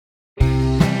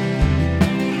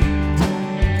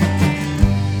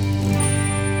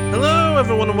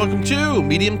everyone, and welcome to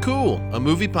Medium Cool, a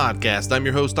movie podcast. I'm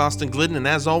your host, Austin Glidden, and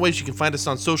as always, you can find us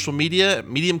on social media at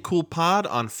Medium Cool Pod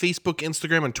on Facebook,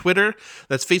 Instagram, and Twitter.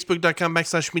 That's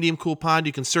facebook.com/Medium Cool Pod.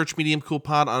 You can search Medium Cool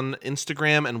Pod on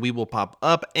Instagram, and we will pop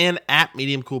up, and at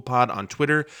Medium Cool Pod on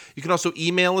Twitter. You can also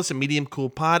email us at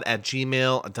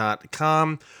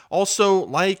mediumcoolpod@gmail.com. Also,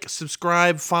 like,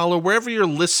 subscribe, follow, wherever you're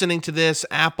listening to this,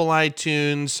 Apple,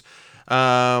 iTunes,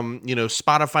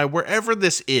 Spotify, wherever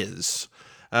this is.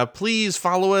 Please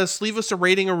follow us, leave us a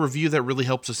rating or review. That really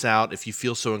helps us out. If you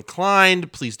feel so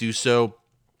inclined, please do so.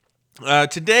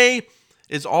 Today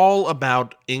is all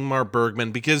about Ingmar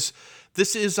Bergman because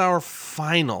this is our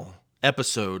final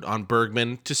episode on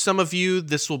Bergman. To some of you,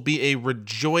 this will be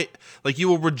you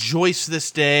will rejoice this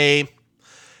day.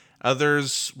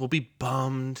 Others will be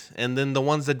bummed. And then the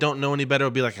ones that don't know any better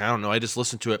will be like, I don't know, I just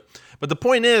listened to it. But the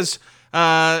point is,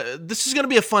 this is going to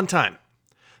be a fun time.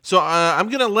 So I'm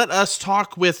going to let us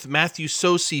talk with Matthew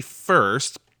Sosi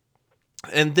first,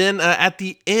 and then at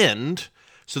the end,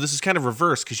 so this is kind of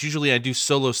reversed because usually I do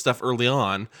solo stuff early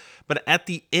on, but at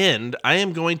the end, I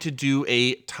am going to do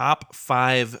a top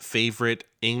 5 favorite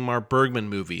Ingmar Bergman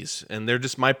movies, and they're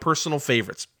just my personal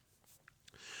favorites.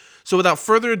 So without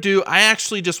further ado, I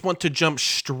actually just want to jump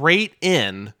straight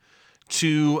in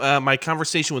to my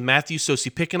conversation with Matthew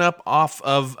Sosi, picking up off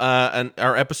of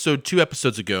our episode 2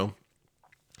 episodes ago.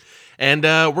 And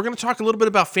we're going to talk a little bit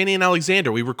about Fanny and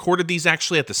Alexander. We recorded these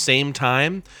actually at the same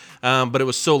time, but it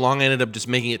was so long I ended up just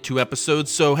making it 2 episodes.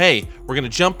 So, hey, we're going to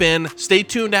jump in. Stay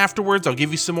tuned afterwards. I'll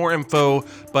give you some more info,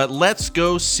 but let's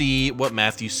go see what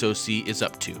Matthew Sosi is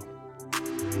up to.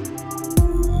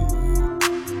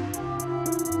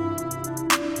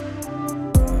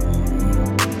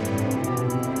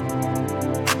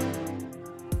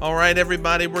 All right,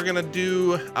 everybody, we're going to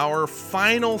do our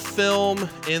final film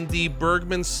in the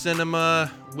Bergman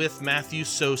cinema with Matthew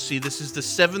Sosi. This is the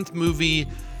 7th movie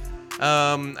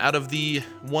out of the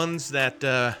ones that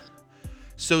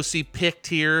Sosi picked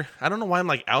here. I don't know why I'm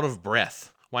like out of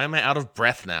breath. Why am I out of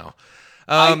breath now?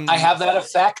 I have that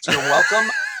effect. You're welcome.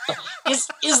 Is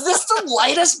this the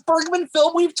lightest Bergman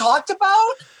film we've talked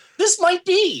about? This might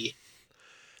be.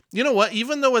 You know what?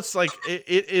 Even though it's like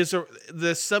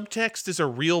the subtext is a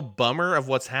real bummer of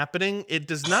what's happening, it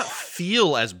does not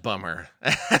feel as bummer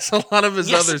as a lot of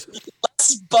his others.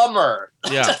 Less bummer.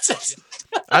 Yeah,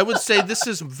 I would say this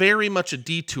is very much a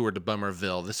detour to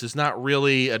Bummerville. This is not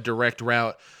really a direct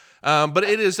route, but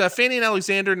it is Fanny and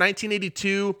Alexander,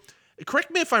 1982.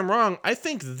 Correct me if I'm wrong. I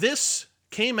think this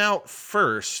came out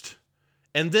first,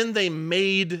 and then they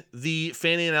made the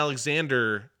Fanny and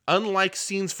Alexander. Unlike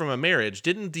Scenes from a Marriage,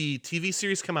 didn't the TV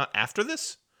series come out after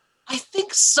this? I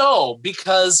think so,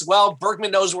 because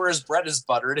Bergman knows where his bread is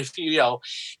buttered. If you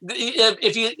get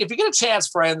a chance,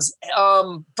 friends,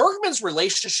 Bergman's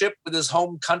relationship with his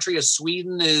home country of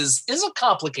Sweden is a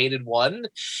complicated one.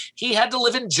 He had to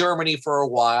live in Germany for a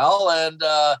while, and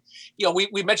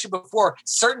we mentioned before,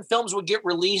 certain films would get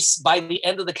released by the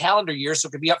end of the calendar year, so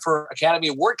it could be up for Academy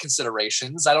Award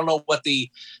considerations. I don't know if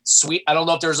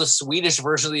there's a Swedish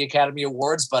version of the Academy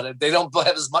Awards, but they don't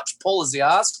have as much pull as the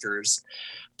Oscars.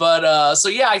 But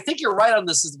I think you're right on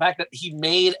this, is the fact that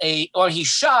he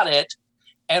shot it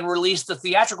and released the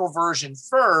theatrical version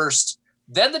first,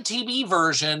 then the TV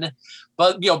version.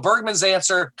 But, Bergman's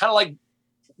answer, kind of like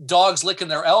dogs licking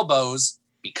their elbows,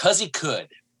 because he could.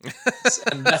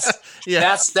 And that's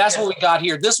what we got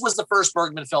here. This was the first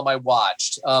Bergman film I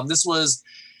watched. I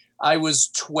was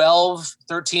 12,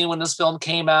 13 when this film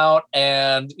came out,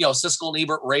 and, Siskel and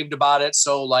Ebert raved about it.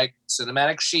 So like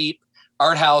Cinematic Sheep,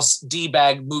 art house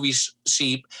D-bag movie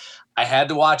sheep. I had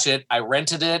to watch it. I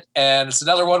rented it. And it's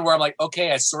another one where I'm like,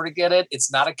 okay, I sort of get it.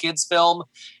 It's not a kid's film.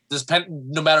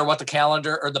 No matter what the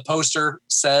calendar or the poster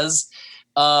says.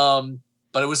 But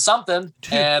it was something.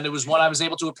 And it was one I was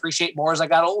able to appreciate more as I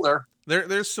got older.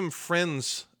 There's some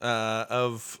friends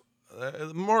of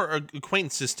more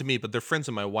acquaintances to me, but they're friends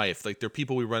of my wife. Like, they're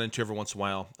people we run into every once in a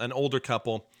while. An older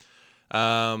couple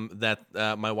that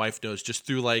my wife knows just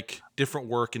through like different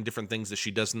work and different things that she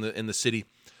does in the city.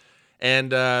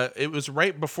 And it was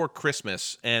right before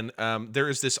Christmas, and there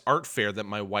is this art fair that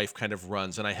my wife kind of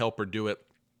runs, and I help her do it.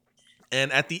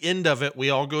 And at the end of it, we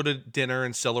all go to dinner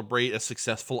and celebrate a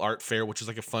successful art fair, which is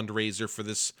like a fundraiser for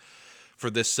this.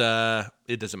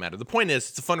 It doesn't matter. The point is,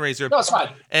 it's a fundraiser. No, it's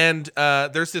fine. And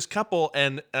there's this couple,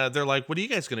 and they're like, "What are you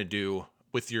guys gonna do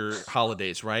with your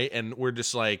holidays?" Right? And we're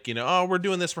just like, we're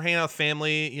doing this. We're hanging out with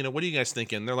family. What are you guys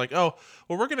thinking? They're like, "Oh,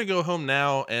 well, we're gonna go home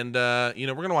now, and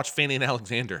we're gonna watch Fanny and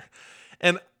Alexander."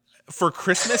 And for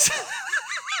Christmas.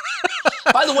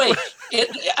 By the way,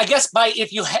 I guess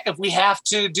if we have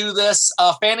to do this,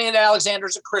 Fanny and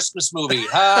Alexander's a Christmas movie.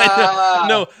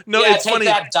 No, yeah, it's take funny.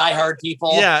 that, Die Hard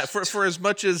people. Yeah, for as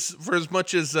much as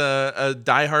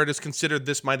Die Hard is considered,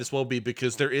 this might as well be,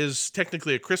 because there is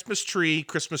technically a Christmas tree,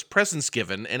 Christmas presents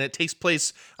given, and it takes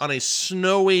place on a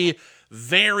snowy,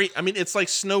 it's like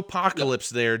snowpocalypse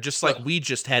there, just like we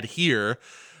just had here.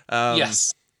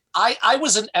 Yes. I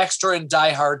was an extra in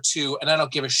Die Hard 2, and I don't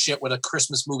give a shit what a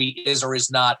Christmas movie is or is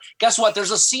not. Guess what?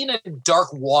 There's a scene in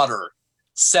Dark Water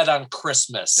set on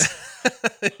Christmas.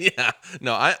 Yeah.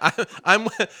 No,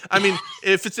 I mean,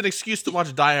 if it's an excuse to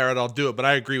watch Die Hard, I'll do it, but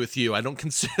I agree with you. I don't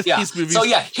consider these movies. So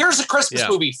here's a Christmas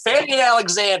movie. Fanny and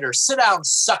Alexander. Sit down,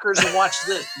 suckers, and watch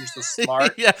this. You're so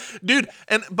smart. Yeah, dude.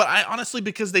 But I honestly,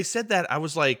 because they said that, I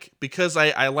was like, because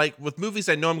I like, with movies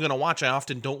I know I'm going to watch, I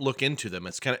often don't look into them.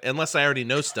 It's kind of, unless I already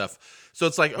know stuff. So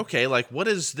it's like, okay, like, what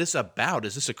is this about?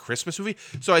 Is this a Christmas movie?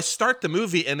 So I start the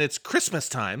movie and it's Christmas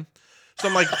time. So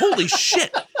I'm like, holy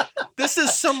shit, this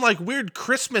is some like weird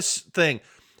Christmas thing.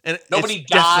 And nobody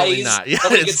dies. Not. Yeah,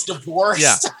 nobody gets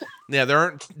divorced. Yeah. There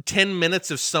aren't 10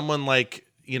 minutes of someone like,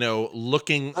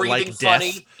 looking breathing like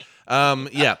funny.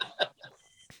 Death. Yeah.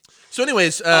 So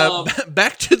anyways,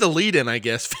 back to the lead-in, I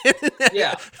guess.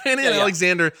 Fanny and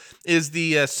Alexander is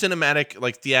the cinematic,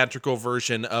 like, theatrical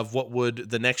version of what would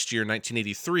the next year,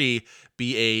 1983,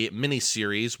 be a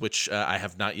miniseries, which I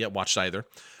have not yet watched either.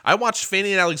 I watched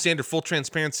Fanny and Alexander, full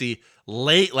transparency,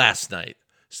 late last night.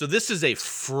 So this is a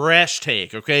fresh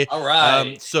take, okay? All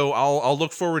right. So I'll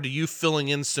look forward to you filling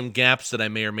in some gaps that I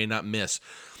may or may not miss.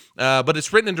 But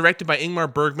it's written and directed by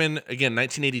Ingmar Bergman. Again,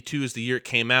 1982 is the year it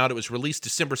came out. It was released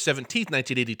December 17th,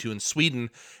 1982 in Sweden.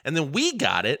 And then we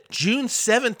got it June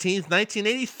 17th,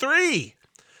 1983.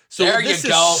 So there you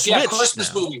go. Yeah,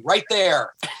 Christmas now. Movie right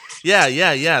there.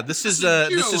 Yeah. This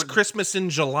is Christmas in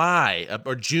July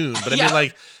or June, but I mean,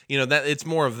 like, that it's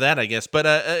more of that, I guess. But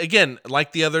again,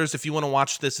 like the others, if you want to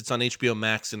watch this, it's on HBO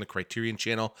Max in the Criterion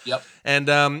Channel. Yep. And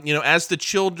as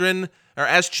children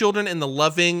in the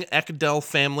loving Eckdell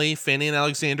family, Fanny and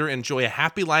Alexander enjoy a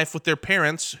happy life with their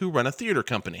parents, who run a theater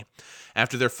company.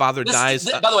 After their father dies.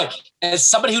 By the way, as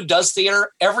somebody who does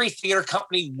theater, every theater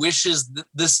company wishes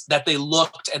that they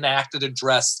looked and acted and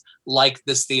dressed like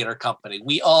this theater company.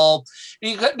 We all,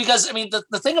 because I mean,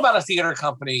 the thing about a theater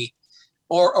company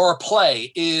or a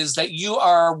play is that you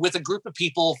are with a group of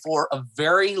people for a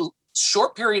very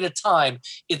short period of time.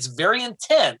 It's very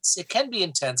intense. It can be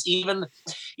intense, even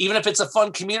if it's a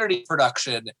fun community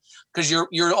production, because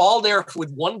you're all there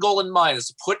with one goal in mind, is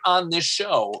to put on this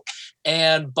show,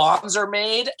 and bonds are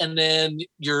made, and then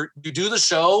you do the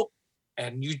show,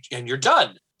 and you're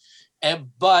done.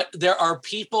 But there are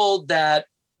people that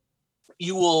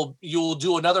you'll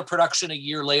do another production a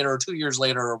year later or 2 years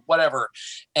later or whatever,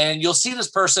 and you'll see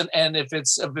this person, and if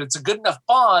it's a good enough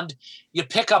bond, you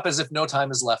pick up as if no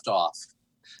time is left off.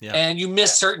 Yeah. And you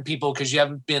miss certain people because you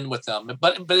haven't been with them.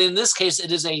 But in this case,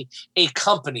 it is a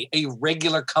company, a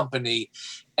regular company,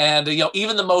 and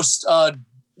even the most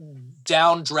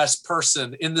down-dressed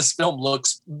person in this film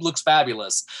looks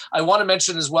fabulous. I want to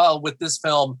mention as well with this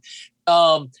film,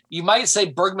 you might say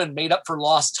Bergman made up for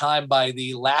lost time by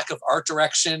the lack of art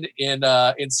direction in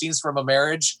Scenes from a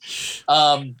Marriage.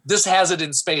 This has it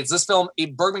in spades. This film,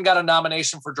 Bergman got a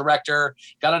nomination for director,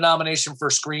 got a nomination for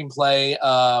screenplay,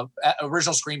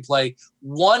 original screenplay,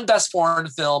 one best foreign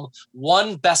film,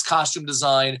 one best costume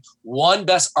design, one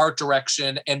best art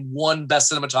direction, and one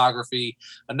best cinematography.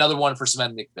 Another one for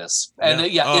Sven Nykvist. And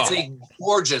it's a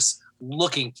gorgeous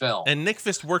looking film. And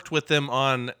Nykvist worked with them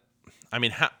on, I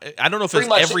mean, I don't know if it's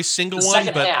every single one,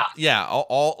 but half.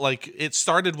 All like, it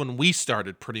started when we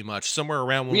started, pretty much somewhere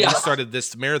around when we started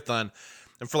this marathon,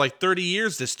 and for like 30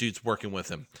 years, this dude's working with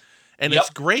him, and it's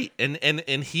great.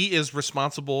 And he is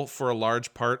responsible for a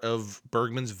large part of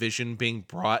Bergman's vision being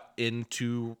brought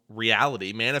into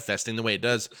reality, manifesting the way it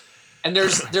does. And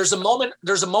there's a moment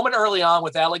early on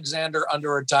with Alexander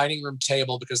under a dining room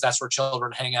table, because that's where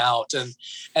children hang out,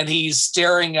 and he's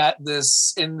staring at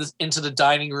this into the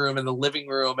dining room and the living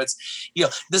room. It's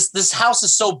this house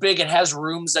is so big, it has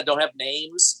rooms that don't have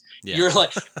names. Yeah. You're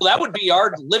like, well, that would be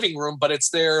our living room, but it's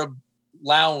their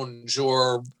lounge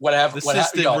or whatever.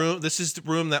 This is the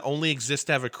room that only exists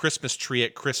to have a Christmas tree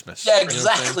at Christmas. Yeah,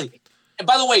 exactly. And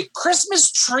by the way,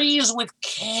 Christmas trees with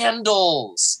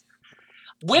candles.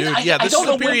 This is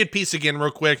a period piece again,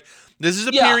 real quick. This is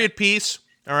a period piece,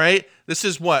 all right? This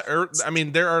is what?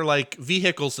 There are like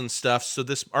vehicles and stuff, so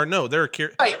there are...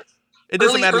 Right. It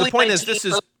doesn't matter. The point is, this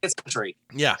is... Century.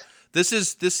 Yeah. This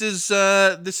is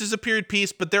a period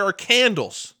piece, but there are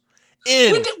candles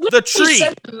in the tree. We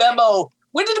sent the memo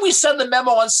When did we send the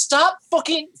memo on stop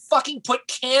fucking put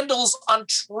candles on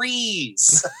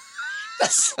trees?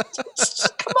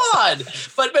 Come on.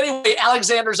 But anyway,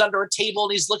 Alexander's under a table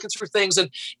and he's looking through things, and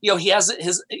he has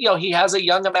a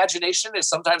young imagination. It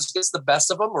sometimes gets the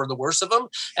best of him or the worst of him,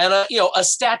 and a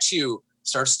statue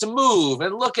starts to move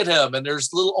and look at him, and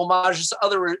there's little homages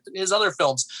to his other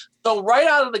films. So right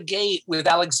out of the gate with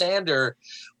Alexander,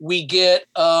 we get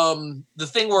the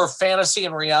thing where fantasy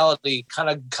and reality kind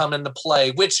of come into play,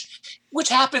 which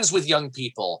happens with young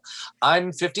people.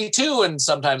 I'm 52, and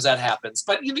sometimes that happens.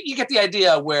 But you get the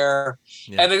idea where,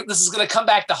 and this is going to come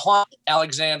back to haunt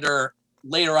Alexander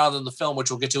later on in the film,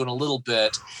 which we'll get to in a little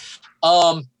bit.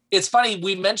 It's funny,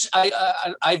 we mentioned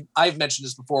I've mentioned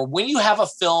this before. When you have a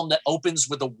film that opens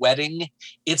with a wedding,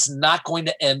 it's not going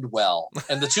to end well.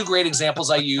 And the two great examples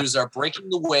I use are Breaking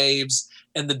the Waves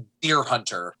and The Deer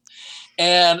Hunter.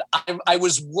 And I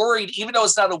was worried, even though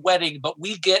it's not a wedding, but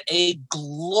we get a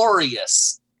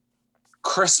glorious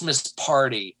Christmas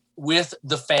party with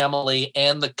the family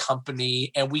and the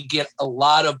company, and we get a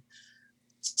lot of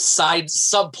side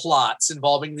subplots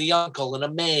involving the uncle and a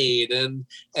maid and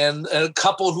a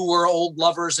couple who were old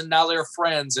lovers and now they're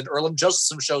friends, and Erland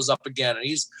Josephson shows up again and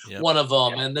he's one of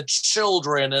them, and the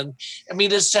children, and I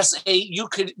mean it's just you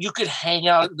could hang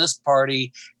out at this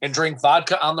party and drink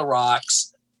vodka on the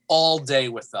rocks all day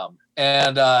with them,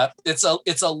 and it's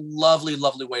a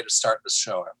lovely way to start this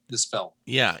film.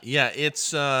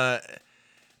 It's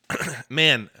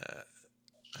man,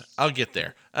 I'll get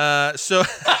there.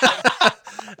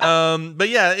 But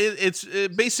yeah, it's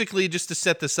basically, just to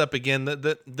set this up again,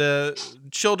 the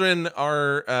children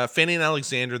are Fanny and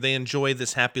Alexander. They enjoy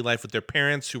this happy life with their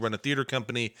parents who run a theater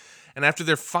company. And after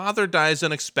their father dies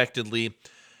unexpectedly,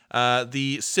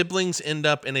 the siblings end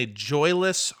up in a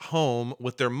joyless home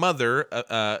with their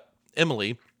mother,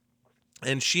 Emily,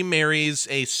 and she marries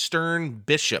a stern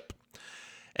bishop.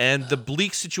 And the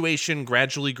bleak situation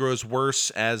gradually grows worse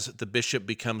as the bishop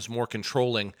becomes more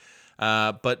controlling.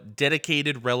 But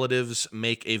dedicated relatives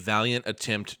make a valiant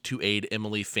attempt to aid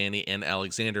Emily, Fanny, and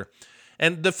Alexander.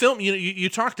 And the film, you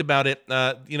talked about it.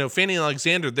 Fanny and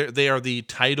Alexander, they are the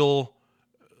title,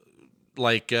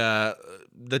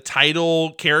 the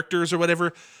title characters or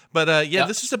whatever. But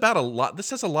this is about a lot. This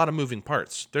has a lot of moving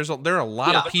parts. There are a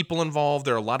lot of people involved.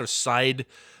 There are a lot of side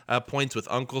points with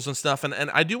uncles and stuff. And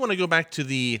I do want to go back to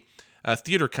the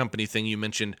theater company thing you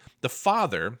mentioned. The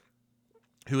father,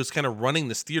 who is kind of running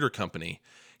this theater company,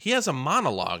 he has a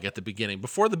monologue at the beginning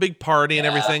before the big party and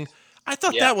everything. I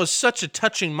thought that was such a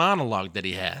touching monologue that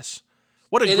he has.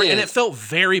 And it felt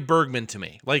very Bergman to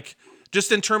me. Like,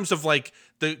 just in terms of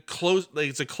the close,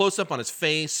 it's a close up on his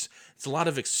face. It's a lot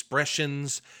of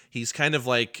expressions. He's kind of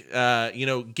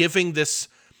giving this,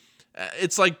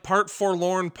 it's like part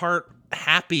forlorn, part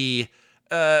happy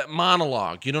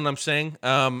monologue. You know what I'm saying?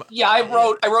 I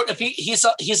wrote. If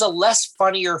he's a less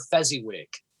funnier Fezziwig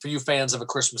for you fans of A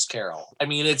Christmas Carol. I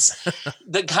mean, it's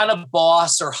the kind of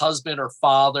boss or husband or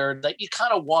father that you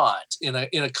kind of want in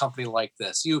a company like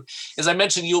this. As I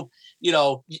mentioned,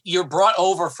 you're brought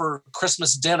over for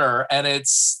Christmas dinner, and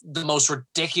it's the most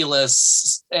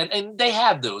ridiculous. And they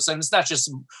had those, and it's not just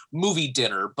movie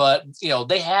dinner, but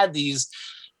they had these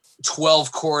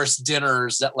 12-course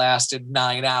dinners that lasted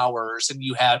 9 hours, and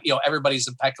you have everybody's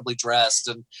impeccably dressed,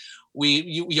 and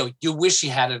you wish you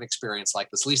had an experience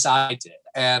like this. At least I did.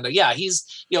 And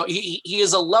he's he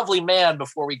is a lovely man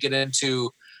before we get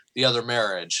into the other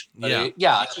marriage.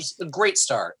 It's a great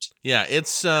start.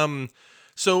 It's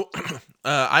so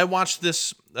I watched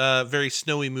this very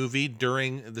snowy movie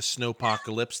during the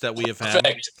snowpocalypse that we have had.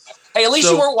 Perfect. Hey, at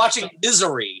least you weren't watching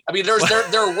Misery. I mean, there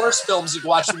are worse films you can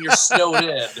watch when you're snowed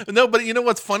in. No, but you know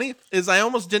what's funny is I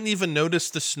almost didn't even notice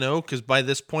the snow, because by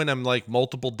this point I'm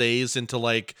multiple days into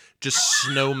just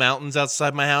snow mountains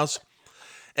outside my house.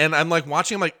 And I'm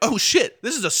watching, I'm oh shit,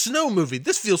 this is a snow movie.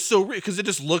 This feels so real, because it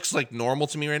just looks normal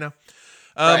to me right now.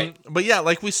 Right. But yeah,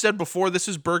 like we said before, this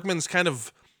is Bergman's kind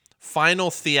of final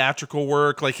theatrical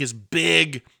work, his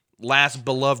big last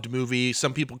beloved movie.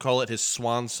 Some people call it his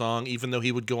swan song, even though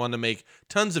he would go on to make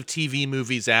tons of TV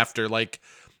movies after, like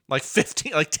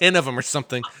 15, 10 of them or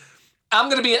something. I'm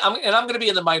gonna be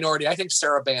in the minority. I think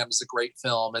Saraband is a great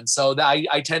film, and so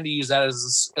I tend to use that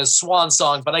as swan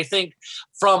song. But I think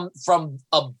from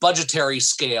a budgetary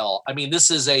scale, I mean, this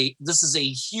is a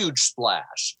huge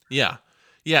splash. Yeah,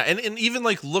 and even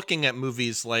looking at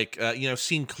movies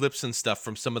seeing clips and stuff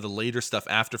from some of the later stuff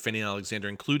after Fanny and Alexander,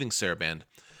 including Saraband,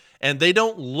 and they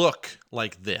don't look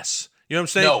like this. You know what I'm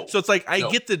saying? No. So it's I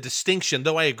get the distinction,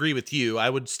 though I agree with you. I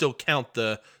would still count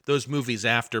those movies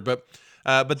after, but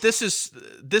this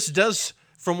does,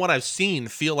 from what I've seen,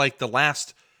 feel like the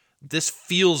last this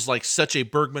feels like such a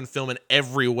Bergman film in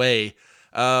every way.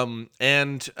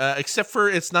 And except for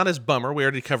it's not as bummer. We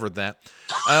already covered that.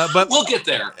 But we'll get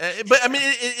there. But I mean,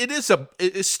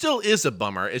 it still is a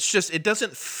bummer. It's just, it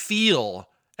doesn't feel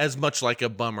as much like a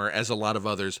bummer as a lot of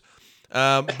others.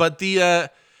 But the,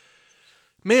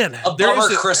 man, a bummer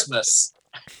Christmas.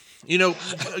 You know,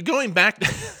 going back.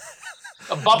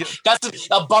 That's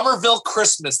a Bummerville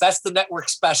Christmas. That's the network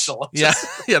special. Yeah.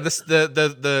 This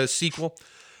the sequel.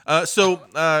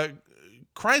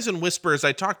 Cries and Whispers,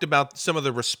 I talked about some of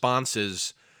the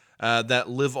responses that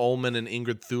Liv Ullmann and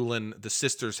Ingrid Thulin, the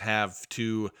sisters, have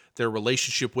to their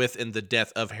relationship with and the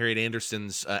death of Harriet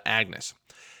Anderson's Agnes,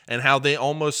 and how they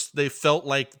felt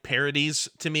like parodies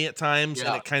to me at times,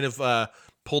 and it kind of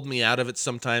pulled me out of it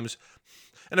sometimes.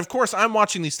 And of course, I'm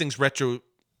watching these things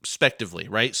retrospectively,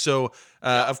 right? So,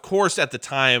 of course, at the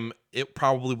time, it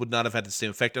probably would not have had the same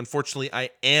effect. Unfortunately, I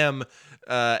am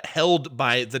held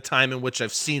by the time in which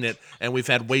I've seen it, and we've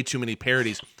had way too many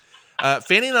parodies.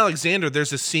 Fanny and Alexander,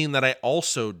 there's a scene that I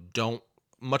also don't,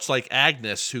 much like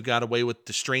Agnes, who got away with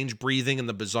the strange breathing and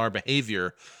the bizarre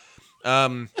behavior.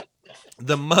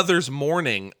 The mother's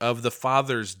mourning of the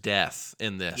father's death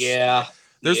in this. Yeah.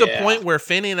 There's a point where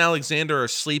Fanny and Alexander are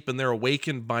asleep and they're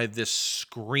awakened by this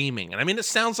screaming. And I mean, it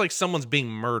sounds like someone's being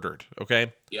murdered,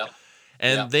 okay? Yeah.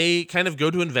 And they kind of go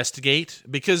to investigate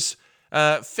because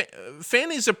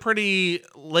Fanny's a pretty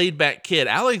laid-back kid.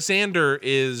 Alexander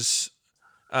is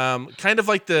kind of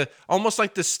like almost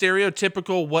like the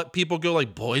stereotypical what people go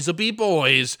like, boys will be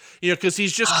boys, because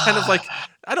he's just kind of like,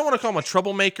 I don't want to call him a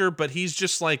troublemaker, but he's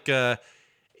just like,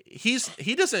 he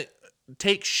doesn't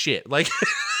take shit. Like,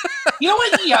 you know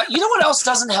what? Yeah. You know what else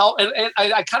doesn't help? And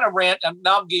I kind of rant.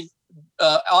 Now I'm getting,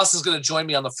 Alice going to join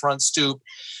me on the front stoop.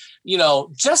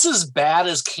 Just as bad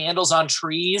as Candles on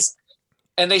Trees,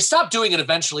 and they stopped doing it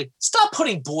eventually. Stop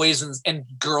putting boys and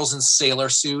girls in sailor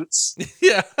suits.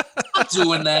 Yeah. Stop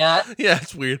doing that. Yeah,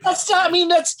 it's weird. That's not, I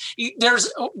mean,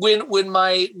 there's when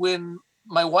my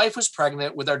wife was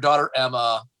pregnant with our daughter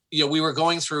Emma, we were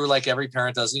going through, like every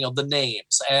parent does, the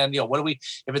names, and what do we,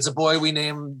 if it's a boy, we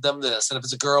name them this, and if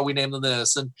it's a girl, we name them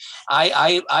this. And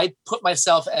I put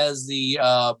myself as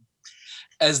the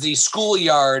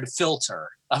schoolyard filter.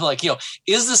 I'm like,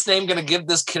 is this name going to give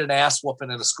this kid an ass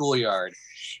whooping in a schoolyard?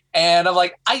 And I'm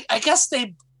like, I guess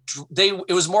it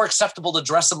was more acceptable to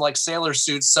dress them like sailor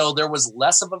suits, so there was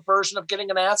less of a version of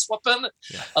getting an ass whooping,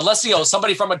 unless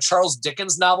somebody from a Charles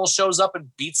Dickens novel shows up and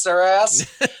beats their ass.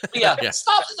 Yeah.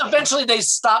 Stop. Eventually, they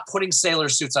stop putting sailor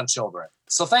suits on children.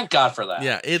 So thank God for that.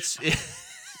 Yeah,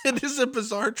 it is a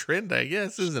bizarre trend, I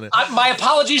guess, isn't it? My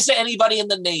apologies to anybody in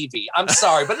the Navy. I'm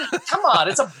sorry, but come on,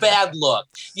 it's a bad look.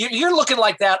 You're looking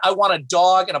like that. I want a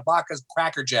dog and a box of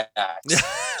Cracker Jacks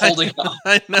holding up.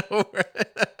 I know.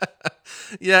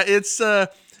 Yeah, it's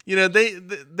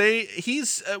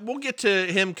he's we'll get to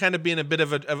him kind of being a bit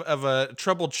of a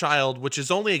troubled child, which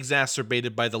is only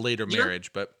exacerbated by the later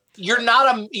marriage, but. You're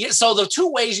not so the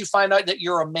two ways you find out that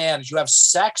you're a man is you have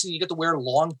sex and you get to wear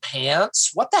long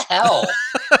pants. What the hell?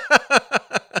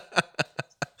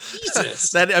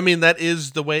 Jesus. That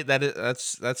is the way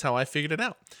that's how I figured it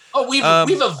out. Oh, we've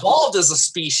evolved as a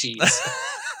species.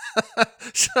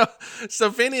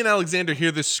 So Fanny and Alexander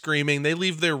hear this screaming. They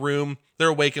leave their room. They're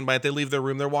awakened by it. They leave their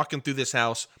room. They're walking through this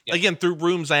house. Yep. Again, through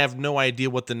rooms I have no idea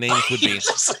what the names would be.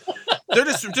 They're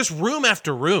just room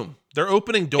after room. They're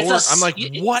opening doors. I'm like,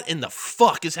 what in the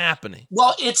fuck is happening?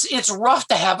 Well, it's rough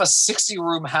to have a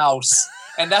 60-room house,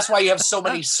 and that's why you have so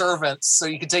many servants, so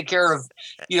you can take care of,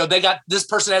 they got, this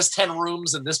person has 10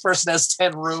 rooms and this person has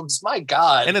 10 rooms. My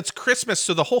God. And it's Christmas,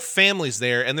 so the whole family's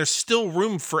there, and there's still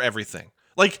room for everything.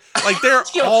 Like they're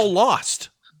all lost.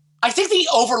 I think the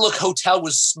Overlook Hotel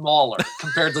was smaller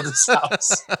compared to this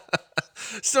house.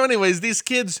 So anyways, these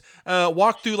kids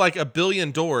walk through like a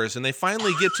billion doors, and they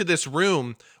finally get to this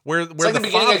room where the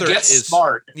father is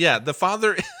smart. Yeah, the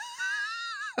father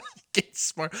gets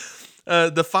smart.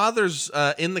 The father's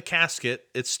in the casket.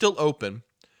 It's still open,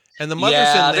 and the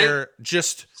mother's in there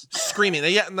just screaming.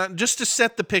 Just to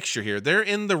set the picture here, they're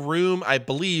in the room, I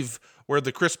believe, where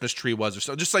the Christmas tree was, or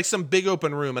so, just like some big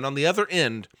open room, and on the other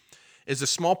end is a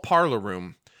small parlor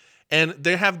room. And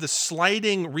they have the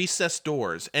sliding recessed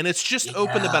doors, and it's just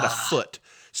open about a foot.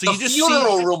 So you just see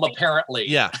funeral room, apparently.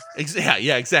 Yeah,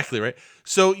 exactly right.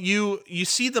 So you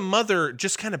see the mother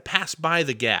just kind of pass by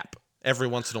the gap, every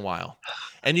once in a while.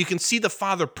 And you can see the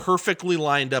father perfectly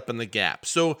lined up in the gap.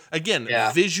 So again,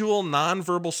 Yeah. visual,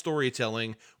 nonverbal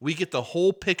storytelling. We get the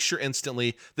whole picture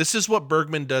instantly. This is what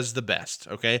Bergman does the best,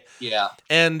 okay? Yeah.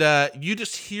 And you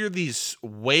just hear these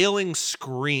wailing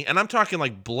screams, and I'm talking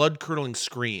like blood-curdling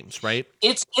screams, right?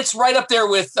 It's right up there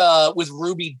with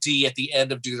Ruby D at the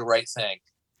end of Do the Right Thing.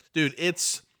 Dude,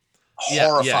 it's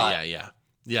Horrifying.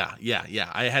 yeah.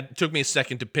 It took me a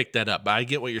second to pick that up, but I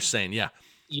get what you're saying. Yeah.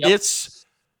 Yep. It's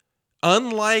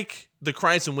unlike the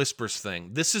Cries and Whispers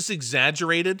thing. This is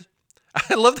exaggerated.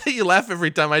 I love that you laugh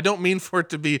every time. I don't mean for it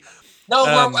to be. No,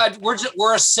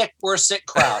 we're a sick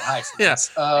crowd. Hi,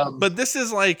 friends. Yeah. But this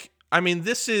is like, I mean,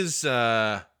 this is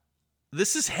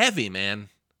heavy, man.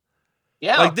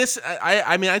 Yeah. Like this,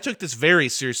 I mean, I took this very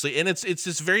seriously, and it's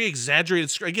this very exaggerated.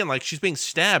 Again, like she's being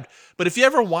stabbed. But if you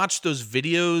ever watch those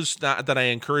videos that I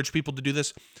encourage people to do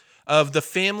this, of the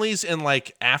families in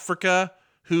like Africa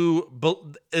who,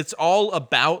 it's all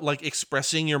about like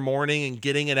expressing your mourning and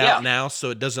getting it out now so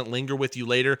it doesn't linger with you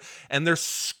later, and they're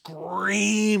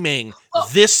screaming,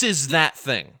 "This is that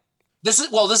thing." This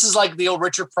is like the old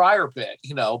Richard Pryor bit,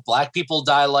 black people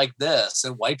die like this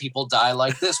and white people die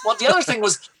like this. Well, the other thing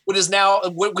was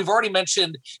what we've already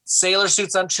mentioned: sailor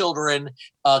suits on children,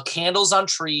 candles on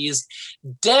trees,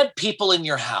 dead people in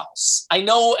your house. I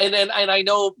know, and I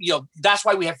know, that's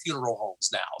why we have funeral homes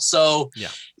now. So,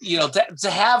 to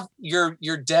have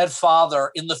your dead father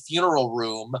in the funeral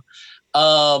room.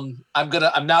 I'm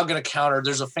now gonna counter.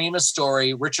 There's a famous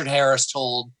story Richard Harris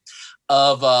told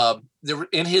of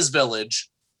in his village.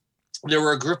 There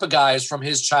were a group of guys from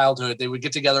his childhood. They would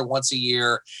get together once a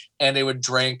year and they would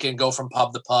drink and go from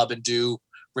pub to pub and do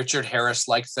Richard Harris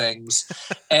like things.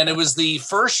 And it was the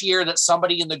first year that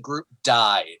somebody in the group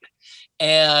died.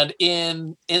 And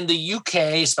in the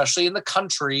UK, especially in the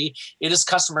country, it is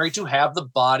customary to have the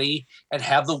body and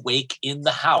have the wake in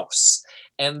the house.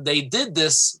 And they did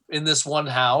this in this one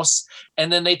house,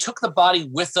 and then they took the body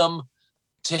with them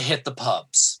to hit the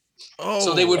pubs.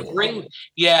 So they would bring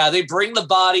the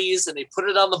bodies and they put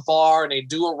it on the bar and they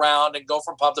do a round and go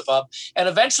from pub to pub. And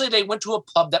eventually they went to a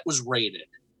pub that was raided.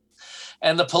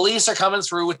 And the police are coming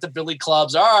through with the billy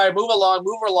clubs. All right, move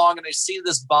along. And they see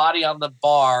this body on the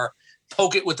bar,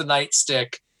 poke it with the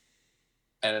nightstick,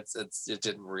 and it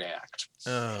didn't react.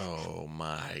 Oh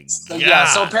my God.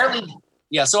 So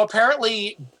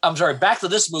apparently, I'm sorry, back to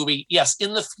this movie. Yes,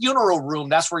 in the funeral room,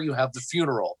 that's where you have the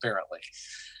funeral, apparently.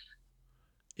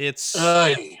 It's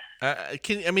I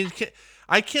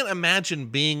can't imagine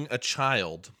being a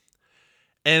child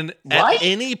and at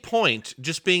any point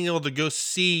just being able to go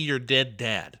see your dead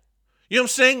dad. You know what I'm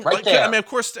saying? Right there. I mean, of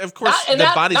course,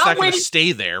 the body's not going to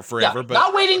stay there forever. But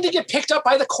not waiting to get picked up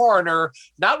by the coroner.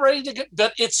 Not ready to get.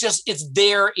 But it's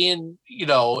there in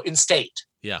state.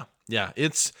 Yeah.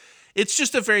 It's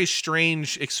just a very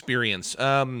strange experience.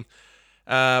 So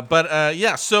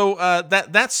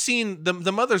that scene,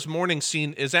 the mother's mourning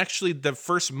scene, is actually the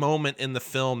first moment in the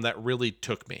film that really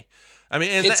took me. I mean,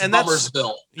 and it's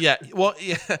Bummersville. Yeah, well,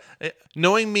 yeah,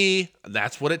 knowing me,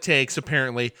 that's what it takes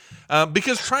apparently.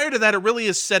 Because prior to that, it really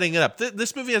is setting it up.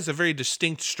 This movie has a very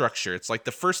distinct structure. It's like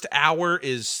the first hour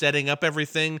is setting up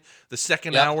everything. The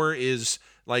second hour is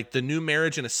like the new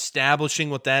marriage and establishing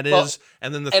what that is,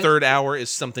 and then the third hour is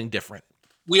something different.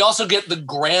 We also get the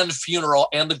grand funeral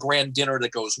and the grand dinner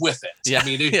that goes with it. Yeah. I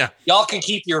mean, y'all can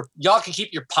keep your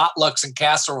potlucks and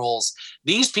casseroles.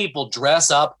 These people dress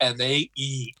up and they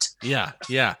eat. Yeah.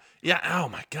 Oh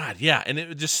my God. Yeah. And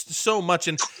it just so much.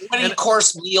 And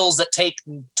 20-course meals that take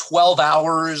 12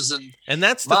 hours. And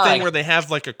that's the thing where they have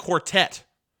like a quartet.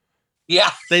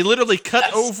 Yeah. They literally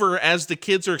cut over as the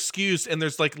kids are excused, and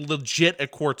there's like legit a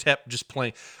quartet just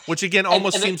playing, which again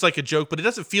almost seems like a joke, but it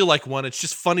doesn't feel like one. It's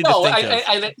just funny to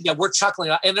think of. We're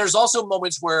chuckling. And there's also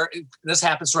moments where this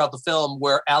happens throughout the film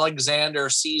where Alexander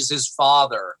sees his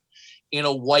father in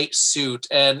a white suit.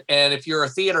 And if you're a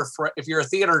theater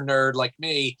nerd like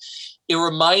me, it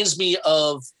reminds me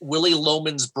of Willie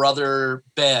Loman's brother,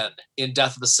 Ben, in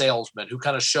Death of the Salesman, who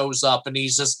kind of shows up and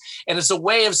he's just, and it's a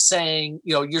way of saying,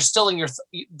 they're still in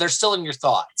your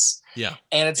thoughts. Yeah.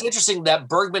 And it's interesting that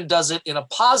Bergman does it in a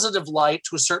positive light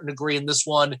to a certain degree in this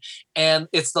one. And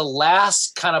it's the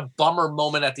last kind of bummer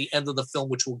moment at the end of the film,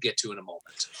 which we'll get to in a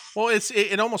moment. Well,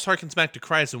 it almost harkens back to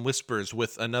Cries and Whispers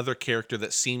with another character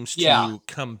that seems to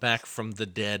come back from the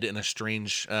dead in a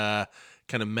strange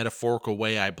kind of metaphorical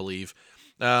way, I believe.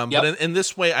 But in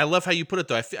this way, I love how you put it,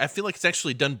 though. I feel like it's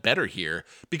actually done better here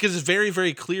because it's very,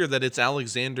 very clear that it's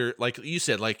Alexander, like you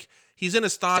said, like he's in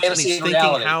his thoughts and he's thinking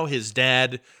how his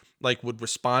dad like would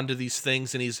respond to these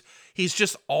things, and he's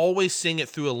just always seeing it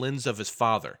through a lens of his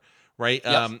father. right?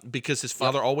 Yep. Because his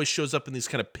father always shows up in these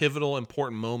kind of pivotal,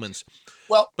 important moments.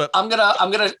 Well, But I'm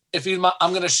gonna if you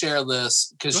I'm gonna share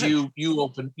this go because ahead.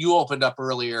 you opened up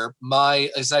earlier.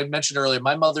 As I mentioned earlier,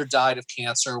 my mother died of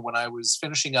cancer when I was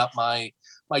finishing up my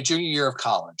junior year of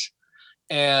college,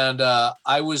 and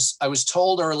I was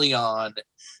told early on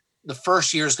the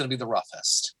first year is going to be the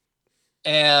roughest.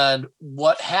 And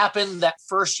what happened that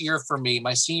first year for me,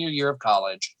 my senior year of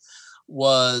college,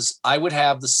 was I would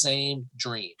have the same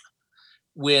dream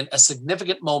when a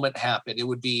significant moment happened. It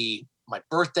would be my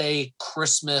birthday,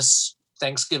 Christmas,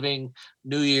 Thanksgiving,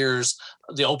 New Year's,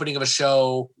 the opening of a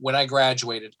show, when I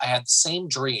graduated. I had the same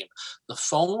dream. The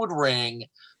phone would ring,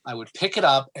 I would pick it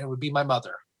up, and it would be my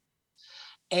mother.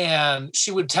 And she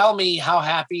would tell me how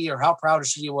happy or how proud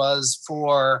she was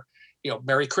for,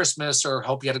 Merry Christmas or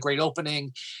hope you had a great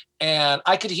opening. And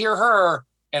I could hear her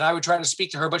and I would try to speak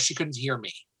to her, but she couldn't hear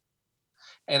me.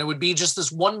 And it would be just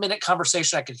this 1 minute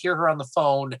conversation. I could hear her on the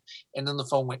phone, and then the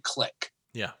phone went click.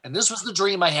 Yeah. And this was the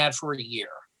dream I had for a year.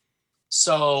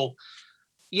 So,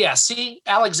 yeah, seeing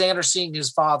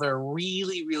his father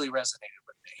really, really resonated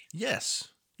with me. Yes.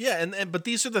 Yeah. But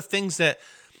these are the things that,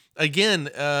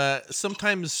 again,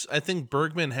 sometimes I think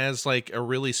Bergman has like a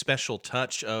really special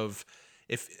touch of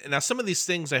now some of these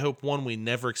things I hope, one, we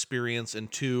never experience, and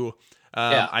two,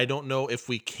 I don't know if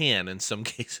we can in some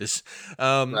cases.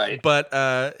 Right.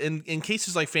 But in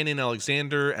cases like Fanny and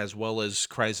Alexander, as well as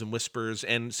Cries and Whispers,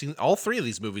 and seeing all three of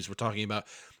these movies we're talking about,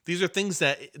 these are things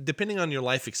that, depending on your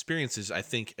life experiences, I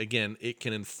think, again, it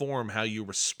can inform how you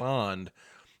respond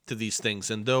to these things.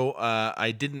 And though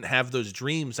I didn't have those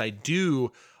dreams, I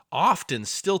do often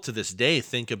still to this day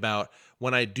think about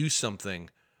when I do something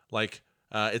like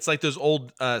it's like those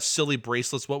old silly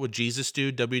bracelets. What would Jesus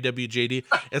do? WWJD.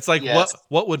 It's like Yes.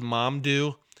 what would mom do? You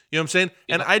know what I'm saying?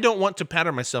 Yeah. And I don't want to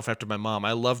pattern myself after my mom.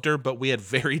 I loved her, but we had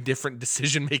very different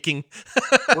decision making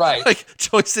Right. like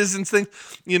choices and things.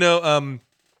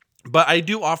 But I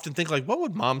do often think like, what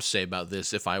would mom say about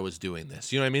this if I was doing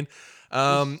this? You know what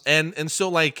I mean? And so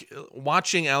like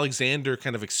watching Alexander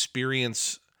kind of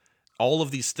experience all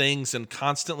of these things and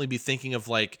constantly be thinking of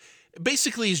like,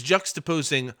 basically he's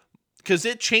juxtaposing, because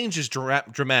it changes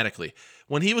dramatically.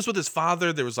 When he was with his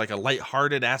father, there was like a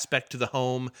lighthearted aspect to the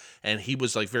home, and he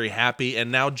was like very happy.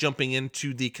 And now jumping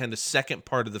into the kind of second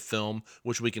part of the film,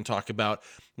 which we can talk about,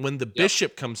 when the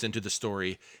bishop comes into the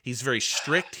story, he's very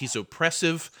strict, he's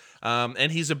oppressive,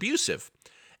 and he's abusive.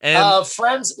 And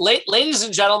friends, ladies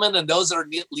and gentlemen, and those that are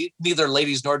neither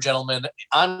ladies nor gentlemen,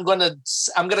 I'm gonna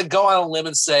go on a limb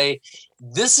and say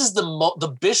this is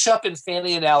the bishop in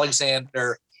Fanny and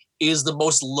Alexander is the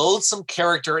most loathsome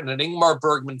character in an Ingmar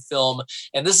Bergman film,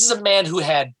 and this is a man who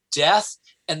had death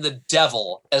and the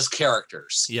devil as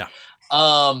characters. Yeah.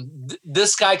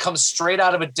 This guy comes straight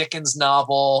out of a Dickens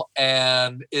novel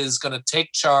and is going to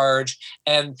take charge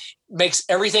and makes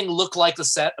everything look like the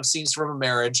set of Scenes from a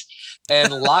Marriage,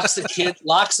 and locks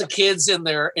the kids in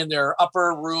their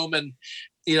upper room, and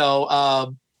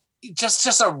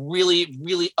just a really,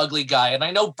 really ugly guy. And I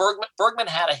know Bergman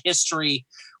had a history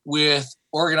with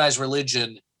organized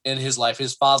religion in his life.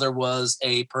 His father was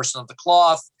a person of the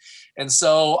cloth, and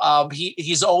so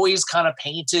he's always kind of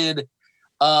painted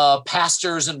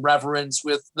pastors and reverends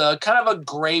with the kind of a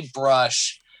gray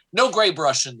brush. No gray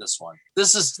brush in this one.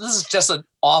 This is just an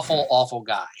awful, awful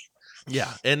guy.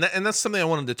 Yeah, and that's something I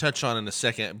wanted to touch on in a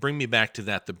second. Bring me back to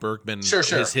that, the Bergman, Sure.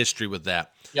 his history with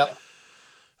that. Yep.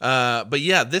 But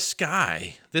yeah, this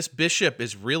bishop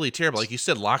is really terrible. Like you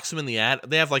said, locks him in the attic.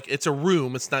 They have like, it's a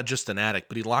room. It's not just an attic,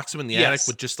 but he locks him in the attic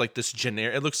with just like this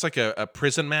generic, it looks like a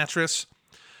prison mattress.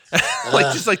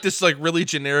 Like just like this like really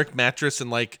generic mattress and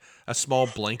like a small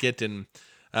blanket and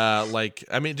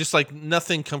just like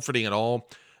nothing comforting at all.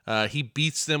 He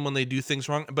beats them when they do things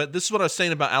wrong. But this is what I was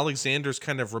saying about Alexander's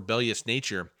kind of rebellious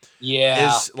nature.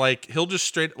 Yeah. Is like, he'll just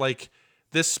straight like,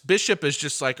 this bishop is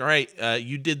just like, all right,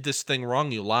 you did this thing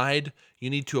wrong. You lied. You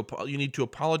need to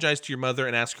apologize to your mother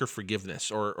and ask her forgiveness,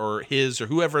 or his, or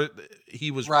whoever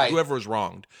whoever was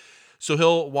wronged. So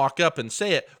he'll walk up and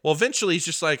say it. Well, eventually he's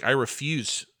just like, I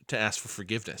refuse to ask for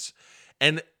forgiveness.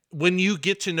 And when you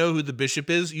get to know who the bishop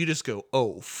is, you just go,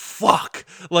 oh fuck,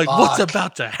 like what's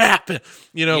about to happen?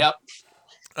 Yep.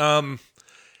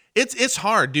 It's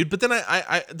hard, dude. But then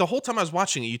I the whole time I was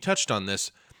watching it, you touched on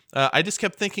this. I just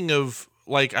kept thinking of,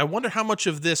 like, I wonder how much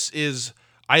of this is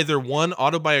either one,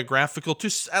 autobiographical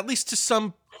to at least to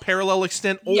some parallel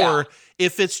extent, or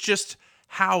if it's just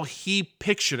how he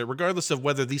pictured it, regardless of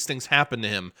whether these things happen to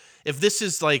him. If this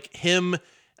is like him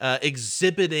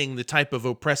exhibiting the type of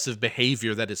oppressive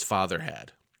behavior that his father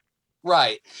had.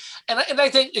 Right. And I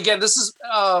think, again, this is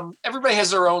everybody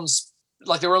has their own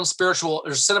like their own spiritual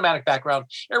or cinematic background.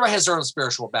 Everybody has their own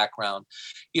spiritual background.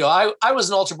 I was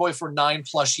an altar boy for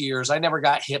 9+ years. I never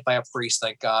got hit by a priest,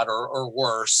 thank God, or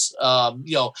worse. But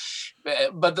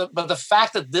the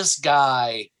fact that this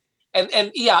guy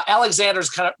and yeah, Alexander's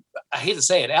kind of, I hate to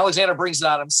say it, Alexander brings it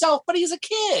out himself, but he's a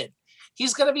kid.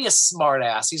 He's gonna be a smart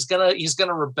ass. He's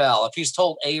gonna rebel. If he's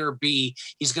told A or B,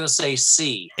 he's gonna say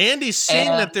C. And he's seeing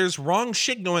that there's wrong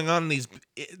shit going on in these.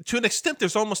 To an extent,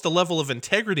 there's almost a level of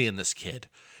integrity in this kid.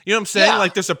 You know what I'm saying? Yeah.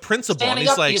 Like there's a principle. And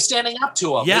he's standing up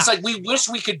to him. Yeah. It's like, we wish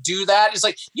we could do that. It's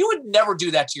like, you would never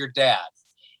do that to your dad.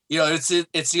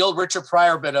 It's the old Richard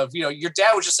Pryor bit of, your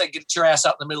dad would just say, get your ass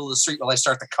out in the middle of the street while I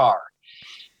start the car.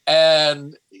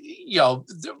 And,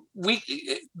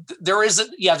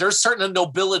 there's certain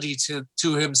nobility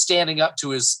to him standing up to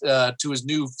his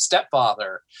new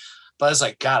stepfather. But it's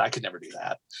like, God, I could never do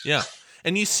that. Yeah.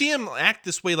 And you see him act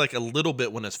this way like a little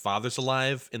bit when his father's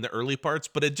alive in the early parts,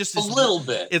 but it just is a little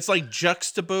bit. It's like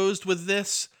juxtaposed with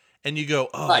this, and you go,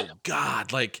 "Oh right.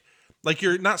 God!" Like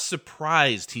you're not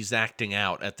surprised he's acting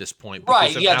out at this point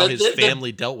because of how his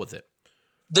family dealt with it.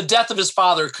 The death of his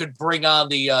father could bring on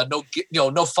the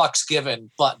no fucks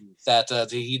given button that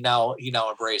he now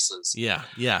embraces. Yeah.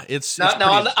 It's now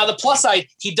on the plus side,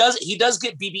 he does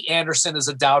get Bibi Andersson as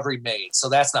a dowry maid, so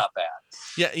that's not bad.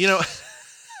 Yeah,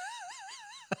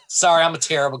 Sorry, I'm a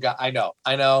terrible guy. I know.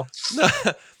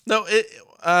 No.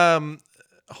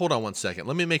 Hold on one second.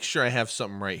 Let me make sure I have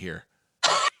something right here.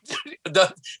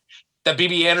 That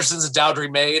Bibi Andersson's a dowry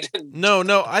maid.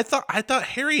 No. I thought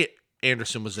Harriet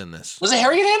Anderson was in this. Was it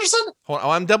Harriet Anderson? Hold on,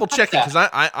 I'm double checking because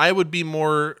I would be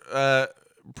more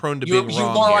prone to being wrong. You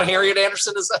more on Harriet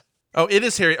Anderson is that? Oh, it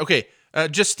is Harriet. Okay,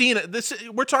 Justina.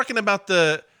 We're talking about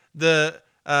the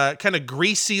kind of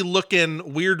greasy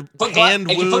looking weird hand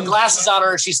wound. You put glasses on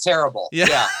her and she's terrible.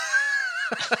 Yeah.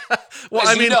 Well,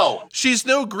 I mean, she's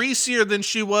no greasier than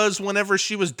she was whenever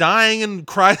she was dying and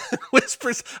cried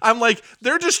whispers. I'm like,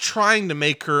 they're just trying to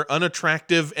make her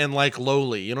unattractive and like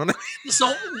lowly. You know what I mean? So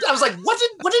I was like, what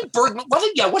did Bergman?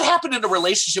 What happened in the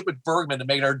relationship with Bergman to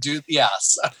make her do?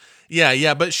 Yes.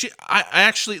 Yeah. But I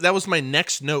actually, that was my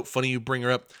next note. Funny you bring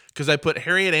her up because I put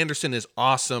Harriet Anderson is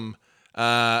awesome.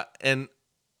 And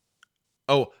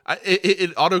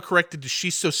it auto-corrected to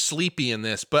she's so sleepy in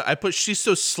this, but I put she's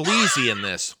so sleazy in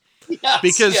this.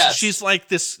 Because she's like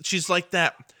this, she's like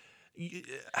that.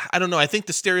 I don't know. I think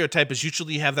the stereotype is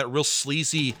usually you have that real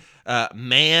sleazy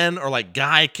man or like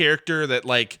guy character that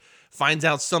like finds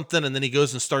out something and then he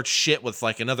goes and starts shit with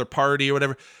like another party or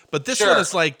whatever. But this one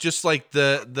is like just like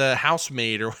the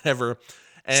housemaid or whatever.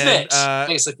 And snitch,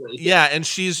 basically. Yeah, and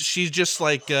she's just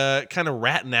like kind of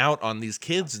ratting out on these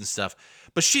kids and stuff.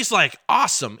 But she's like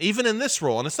awesome, even in this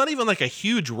role, and it's not even like a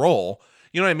huge role.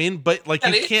 You know what I mean? But like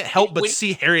you can't help but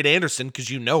see Harriet Anderson because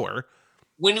you know her.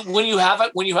 When you have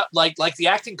like the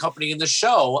acting company in the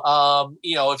show,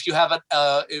 if you have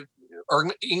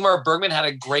Ingmar Bergman had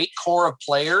a great core of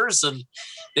players, and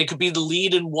they could be the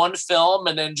lead in one film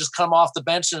and then just come off the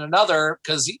bench in another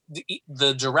because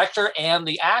the director and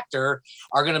the actor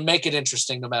are going to make it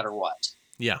interesting no matter what.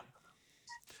 Yeah,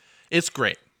 it's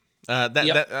great.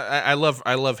 I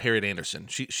love Harriet Anderson.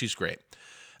 She's great.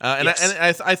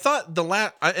 I thought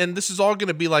and this is all going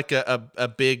to be like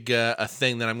a big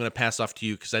thing that I'm going to pass off to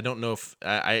you because I don't know if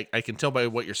I can tell by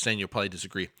what you're saying you'll probably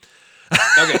disagree.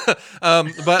 Okay.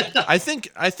 But I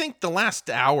think the last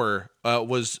hour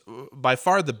was by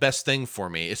far the best thing for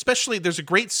me. Especially there's a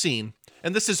great scene,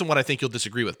 and this isn't what I think you'll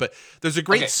disagree with, but there's a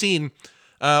great scene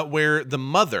where the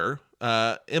mother,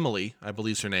 Emily, I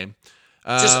believe is her name.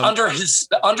 Just under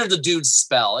the dude's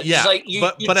spell. It's like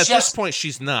but at this point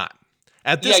she's not.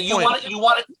 At this point, you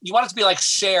want it to be like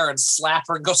Cher and slap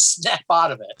her and go snap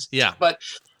out of it. Yeah, but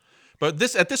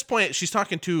at this point she's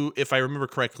talking to, if I remember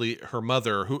correctly, her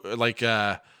mother, who like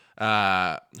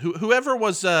whoever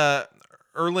was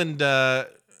Erland.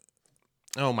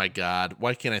 Oh my God,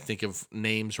 why can't I think of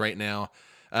names right now?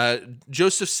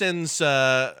 Josephson's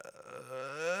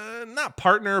not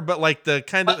partner, but like the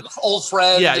kind of old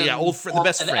friend. Yeah, old friend, the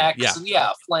best friend.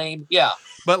 Flame. Yeah.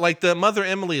 But like the mother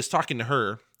Emily is talking to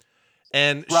her,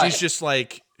 and she's just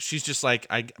like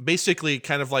I basically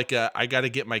kind of like I got to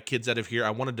get my kids out of here.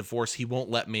 I want a divorce. He won't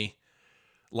let me.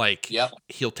 Like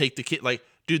he'll take the kid. Like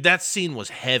dude, that scene was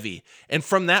heavy. And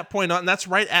from that point on, that's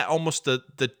right at almost the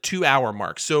 2-hour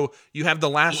mark. So you have the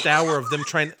last hour of them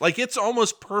trying. Like it's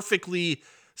almost perfectly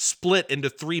split into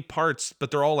 3 parts, but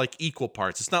they're all like equal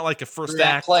parts. It's not like a first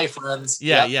act play, friends.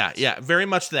 Yeah, very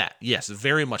much that. Yes,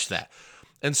 very much that.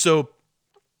 And so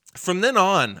from then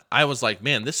on, I was like,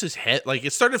 man, this is like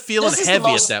it started feeling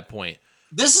heavy at that point.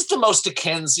 this is the most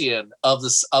Dickensian of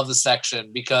the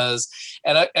section because,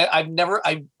 and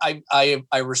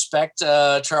I respect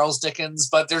Charles Dickens,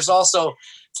 but there's also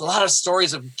it's a lot of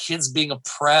stories of kids being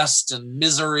oppressed and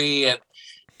misery, and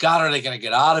God, are they going to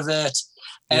get out of it?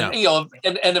 And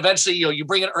and eventually, you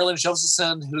bring in Erland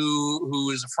Josephson, who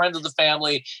is a friend of the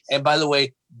family, and by the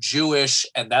way, Jewish,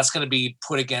 and that's going to be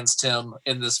put against him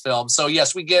in this film. So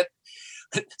yes, we get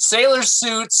sailor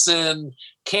suits and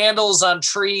candles on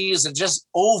trees and just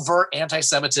overt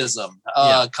anti-Semitism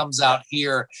comes out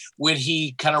here when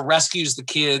he kind of rescues the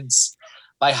kids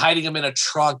by hiding them in a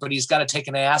trunk, but he's got to take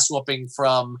an ass whooping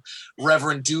from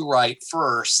Reverend Do-Right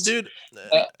first. Dude,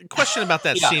 question about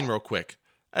that scene real quick.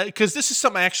 Because this is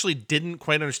something I actually didn't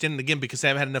quite understand. And again, because I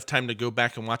haven't had enough time to go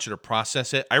back and watch it or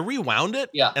process it. I rewound it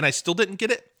and I still didn't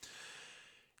get it.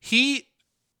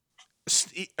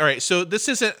 All right, so this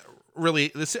isn't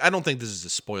really, I don't think this is a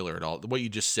spoiler at all. What you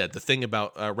just said, the thing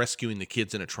about rescuing the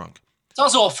kids in a trunk. It's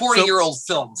also a 40-year-old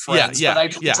film, friends, but I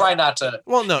try not to.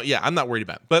 Well, no, I'm not worried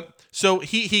about it. But so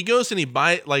he goes and he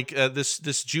buys,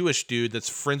 this Jewish dude that's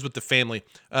friends with the family,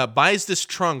 buys this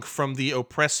trunk from the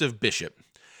oppressive bishop.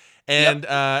 And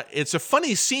it's a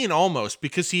funny scene almost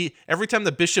because every time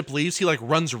the bishop leaves, he like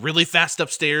runs really fast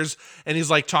upstairs and he's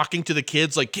like talking to the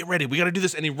kids like, get ready, we got to do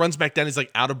this. And he runs back down. He's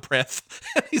like out of breath.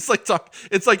 He's like,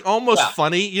 it's like almost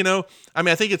funny, you know? I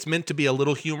mean, I think it's meant to be a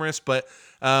little humorous, but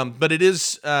it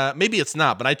is, maybe it's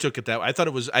not, but I took it that way. I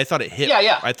thought it hit.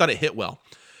 Yeah. I thought it hit well.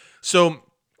 So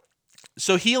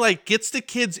he like gets the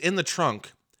kids in the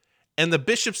trunk. And the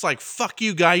bishop's like, fuck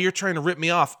you, guy, you're trying to rip me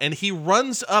off. And he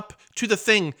runs up to the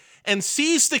thing and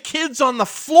sees the kids on the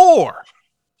floor.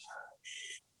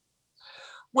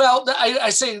 Well,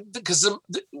 I say because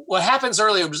what happens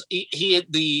earlier was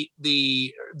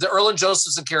the Erland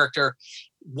Josephson character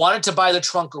wanted to buy the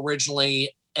trunk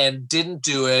originally and didn't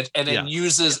do it, and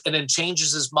then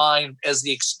changes his mind as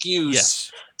the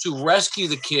excuse to rescue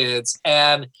the kids.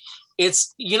 And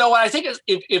it's, you know what, I think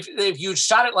if you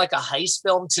shot it like a heist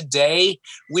film today,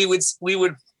 we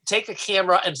would take a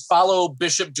camera and follow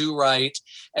Bishop Do-Right,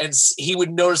 and he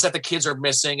would notice that the kids are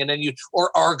missing, and then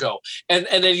or Argo, and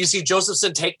then you see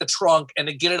Josephson take the trunk and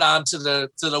then get it onto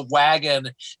the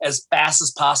wagon as fast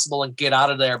as possible and get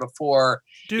out of there before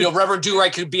Reverend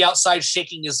Do-Right could be outside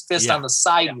shaking his fist on the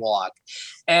sidewalk.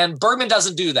 And Bergman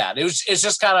doesn't do that. It's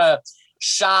just kind of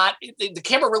shot. The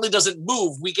camera really doesn't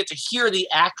move. We get to hear the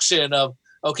action of,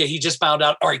 okay, he just found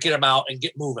out. All right, get him out and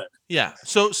get moving. Yeah.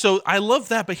 So I love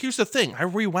that, but here's the thing. I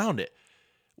rewound it.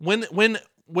 When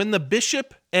the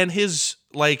bishop and his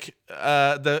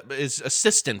his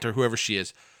assistant or whoever she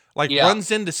is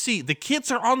runs in to see, the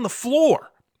kids are on the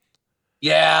floor.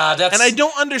 Yeah, and I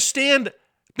don't understand,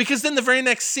 because then the very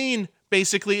next scene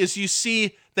basically is you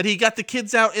see that he got the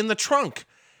kids out in the trunk,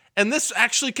 and this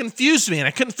actually confused me, and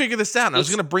I couldn't figure this out. And I was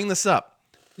going to bring this up.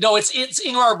 No, it's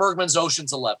Ingmar Bergman's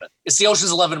Ocean's 11. It's the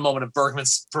Ocean's 11 moment of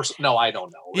Bergman's No, I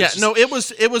don't know.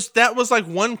 That was like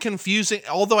one confusing,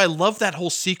 although I love that whole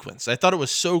sequence. I thought it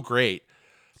was so great.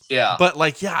 Yeah. But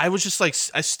I was just like,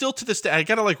 I still to this day, I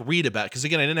got to read about it. Because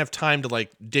again, I didn't have time to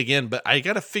dig in, but I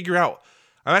got to figure out,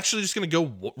 I'm actually just going to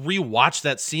go rewatch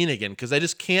that scene again, because I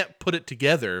just can't put it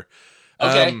together.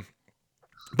 Okay.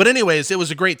 But anyways, it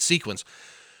was a great sequence.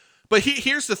 But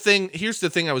here's the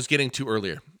thing I was getting to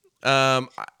earlier.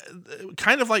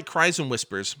 Kind of like Cries and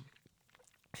Whispers.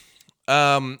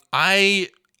 I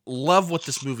love what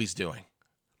this movie's doing.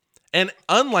 And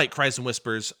unlike Cries and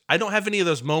Whispers, I don't have any of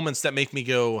those moments that make me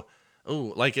go,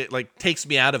 oh, like it takes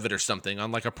me out of it or something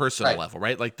on a personal level,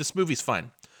 right? Like, this movie's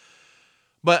fine.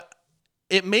 But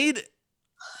it made,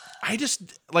 I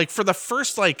just, for the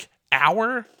first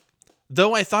hour,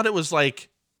 though I thought it was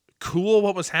cool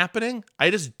what was happening, I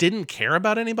just didn't care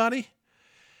about anybody.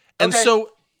 And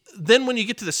so then when you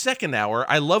get to the second hour,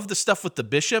 I love the stuff with the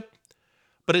bishop,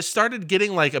 but it started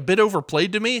getting a bit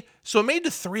overplayed to me. So it made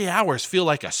the 3 hours feel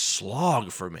like a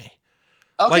slog for me.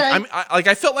 Okay.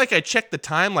 I felt like I checked the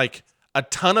time a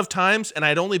ton of times, and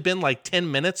I'd only been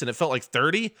 10 minutes, and it felt like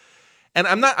 30. And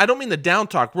I don't mean the down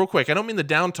talk, real quick. I don't mean the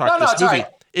down talk. This movie, right.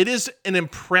 It is an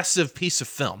impressive piece of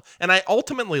film, and I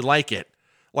ultimately like it,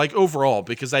 overall,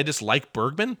 because I just like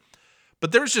Bergman.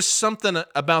 But there's just something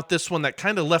about this one that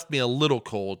kind of left me a little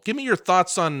cold. Give me your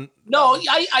thoughts on. No,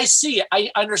 I see. I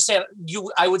understand.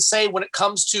 I would say when it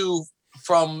comes to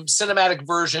from cinematic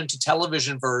version to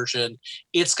television version,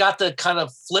 it's got the kind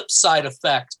of flip side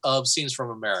effect of Scenes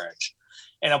from a Marriage.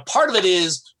 And a part of it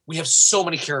is we have so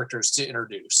many characters to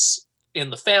introduce in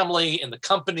the family, in the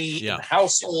company, in the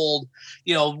household.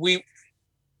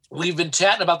 we've been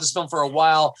chatting about this film for a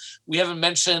while. We haven't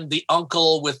mentioned the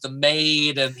uncle with the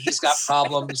maid, and he's got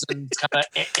problems and kind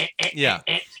of. Yeah.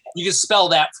 You can spell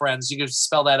that, friends. You can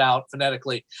spell that out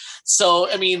phonetically.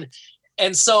 So, I mean,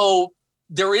 and so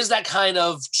there is that kind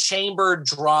of chamber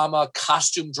drama,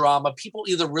 costume drama. People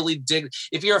either really dig.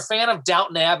 If you're a fan of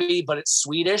Downton Abbey, but it's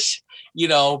Swedish,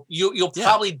 you'll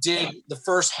probably dig the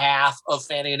first half of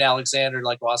Fanny and Alexander,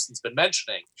 like Austin's been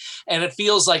mentioning. And it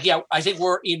feels like, I think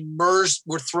we're immersed,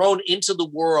 we're thrown into the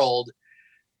world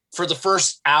for the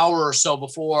first hour or so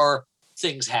before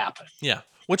things happen. Yeah.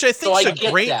 Which I think is a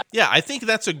great, I think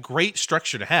that's a great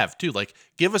structure to have too. Like,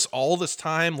 give us all this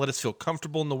time, let us feel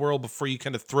comfortable in the world before you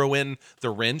kind of throw in the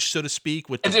wrench, so to speak.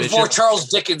 With and before Charles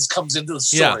Dickens comes into the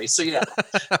story, so yeah.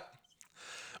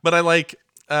 But I like,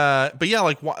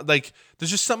 like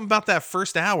there's just something about that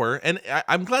first hour, and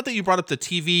I'm glad that you brought up the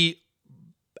TV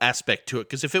aspect to it,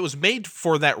 because if it was made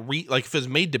for that, if it was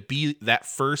made to be that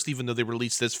first, even though they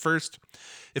released this first.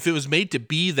 If it was made to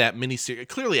be that miniseries,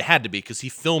 clearly it had to be because he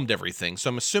filmed everything. So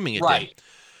I'm assuming it did.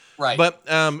 Right. But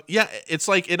it's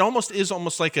like it is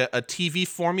almost like a TV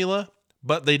formula,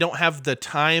 but they don't have the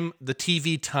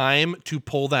TV time to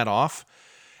pull that off.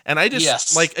 And I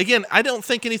just again, I don't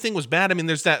think anything was bad. I mean,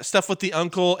 there's that stuff with the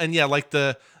uncle, and like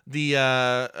the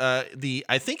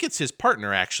I think it's his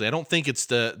partner actually. I don't think it's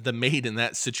the maid in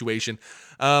that situation,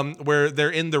 where they're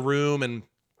in the room and.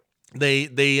 They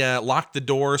lock the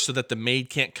door so that the maid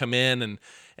can't come in,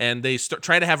 and they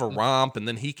try to have a romp, and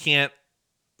then he can't,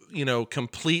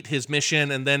 complete his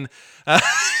mission, and then, but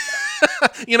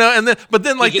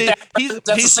then like he's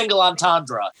a single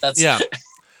entendre. That's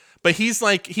But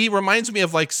he reminds me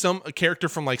of like a character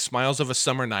from like Smiles of a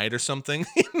Summer Night or something.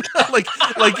 like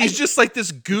he's just like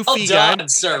this goofy guy. Well done,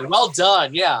 sir. Well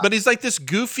done. Yeah. But he's like this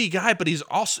goofy guy, but he's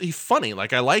funny.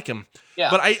 Like I like him. Yeah.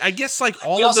 But I guess like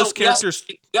all of those characters.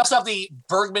 We also have the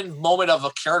Bergman moment of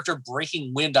a character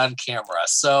breaking wind on camera.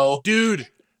 So, dude,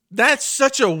 that's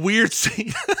such a weird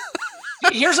scene.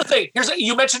 Here's the thing.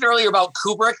 You mentioned earlier about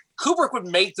Kubrick. Kubrick would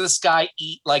make this guy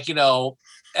eat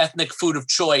ethnic food of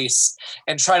choice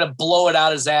and try to blow it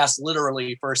out his ass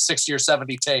literally for 60 or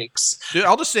 70 takes. Dude,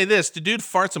 I'll just say this. The dude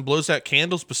farts and blows out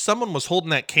candles, but someone was holding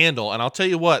that candle, and I'll tell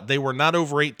you what, they were not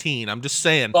over 18. I'm just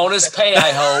saying. Bonus pay,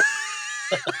 I hope.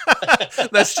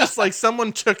 That's just like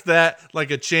someone took that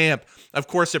like a champ. Of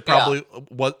course, it probably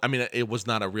was. I mean, it was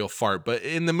not a real fart, but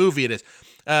in the movie it is.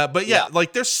 But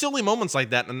like there's silly moments like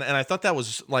that, and I thought that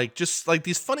was like just like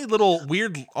these funny little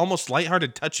weird, almost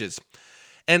lighthearted touches.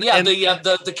 And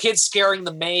the kids scaring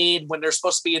the maid when they're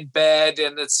supposed to be in bed,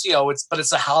 and it's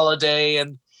a holiday,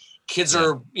 and kids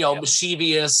are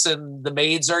mischievous, and the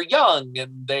maids are young,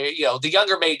 and they the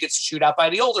younger maid gets chewed out by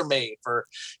the older maid for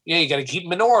you got to keep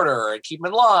them in order and keep them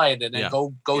in line, and then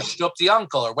go shoot up the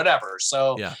uncle or whatever.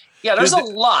 So there's a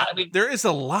lot. I mean, there is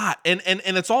a lot, and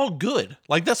it's all good.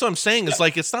 Like that's what I'm saying. It's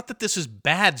like it's not that this is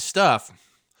bad stuff.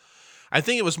 I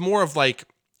think it was more of like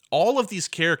all of these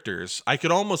characters. I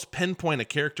could almost pinpoint a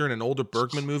character in an older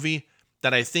Bergman movie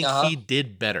that I think he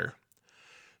did better.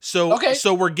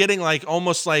 So we're getting like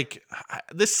almost like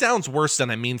this sounds worse than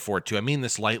I mean for it to. I mean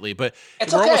this lightly, but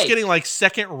we're almost getting like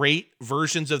second-rate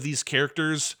versions of these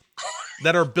characters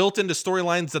that are built into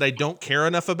storylines that I don't care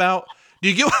enough about. Do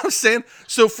you get what I'm saying?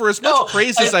 So for as much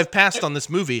praise as I've passed on this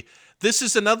movie, this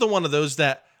is another one of those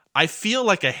that I feel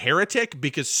like a heretic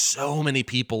because so many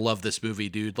people love this movie,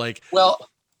 dude. Like, well,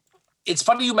 it's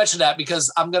funny you mentioned that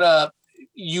because I'm gonna.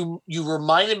 You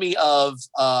reminded me of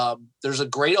there's a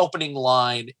great opening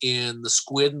line in The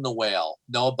Squid and the Whale.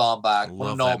 Noah Baumbach,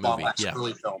 one of Noah Baumbach's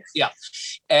early films. Yeah,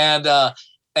 and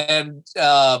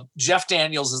Jeff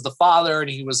Daniels is the father, and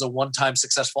he was a one-time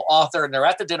successful author. And they're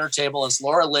at the dinner table. It's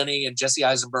Laura Linney and Jesse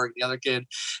Eisenberg, the other kid.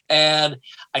 And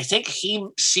I think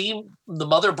the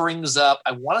mother brings up,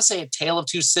 I want to say, A Tale of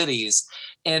Two Cities.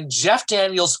 And Jeff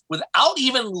Daniels, without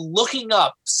even looking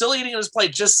up, still eating his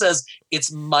plate, just says,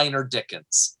 it's Minor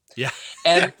Dickens. Yeah.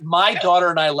 And my daughter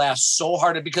and I laughed so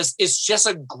hard because it's just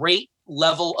a great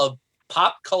level of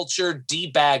pop culture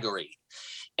debaggery.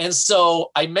 And so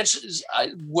I mentioned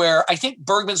where I think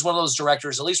Bergman's one of those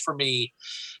directors, at least for me,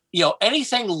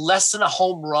 anything less than a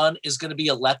home run is going to be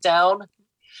a letdown.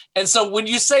 And so when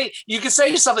you can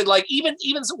say something like, even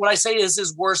what I say is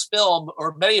his worst film,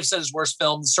 or many have said his worst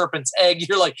film, Serpent's Egg,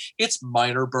 you're like, it's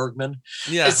minor Bergman.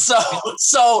 Yeah. And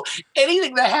so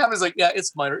anything that happens, like,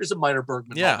 it's a minor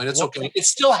Bergman moment. It's okay. It's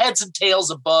still heads and tails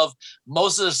above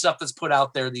most of the stuff that's put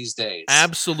out there these days.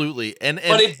 Absolutely.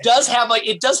 But it does have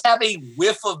a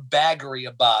whiff of baggery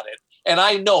about it. And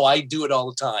I know I do it all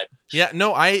the time. Yeah,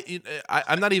 no,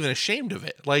 I'm not even ashamed of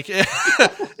it. Like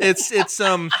it's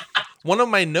one of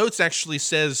my notes actually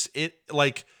says it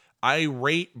like I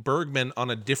rate Bergman on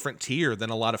a different tier than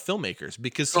a lot of filmmakers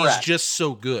because he's Correct. just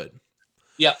so good.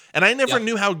 Yep. And I never Yep.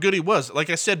 knew how good he was.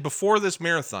 Like I said, before this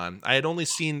marathon, I had only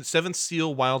seen Seventh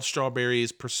Seal, Wild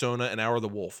Strawberries, Persona, and Hour of the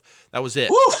Wolf. That was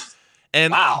it. Woo!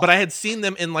 And Wow. but I had seen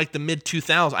them in like the mid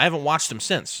 2000s. I haven't watched them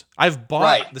since. I've bought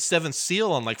Right. the Seventh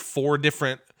Seal on like 4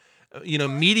 different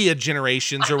media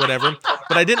generations or whatever,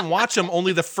 but I didn't watch them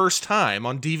only the first time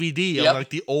on DVD on Yep. like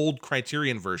the old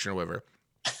Criterion version or whatever.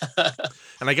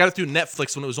 And I got it through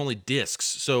Netflix when it was only discs.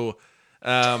 So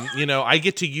I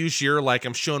get to use your like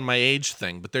I'm showing my age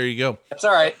thing, but there you go. That's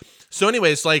all right. So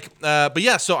anyways, but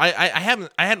yeah, so I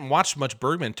hadn't watched much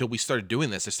Bergman until we started doing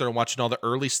this. I started watching all the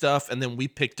early stuff, and then we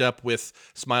picked up with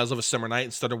Smiles of a Summer Night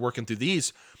and started working through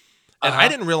these. And I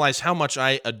didn't realize how much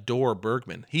I adore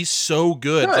Bergman. He's so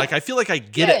good. Good. Like I feel like I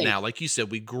get Yay. it now. Like you said,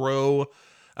 we grow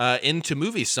into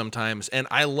movies sometimes, and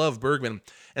I love Bergman.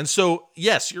 And so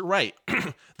yes, you're right.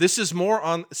 This is more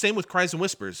on same with Cries and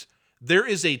Whispers. There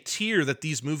is a tier that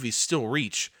these movies still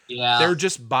reach. Yeah. They're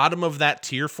just bottom of that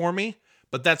tier for me,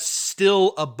 but that's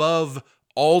still above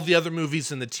all the other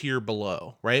movies in the tier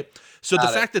below, right? So Got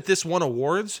the it. fact that this won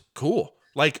awards, cool.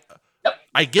 Like Yep.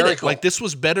 I get Very it. cool. Like this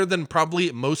was better than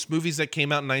probably most movies that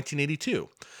came out in 1982.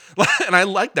 And I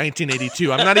like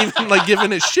 1982. I'm not even like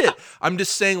giving it shit. I'm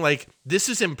just saying like this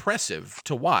is impressive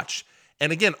to watch.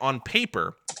 And again, on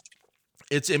paper,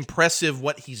 it's impressive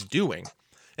what he's doing.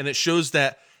 And it shows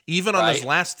that even on his Right.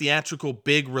 last theatrical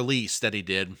big release that he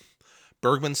did,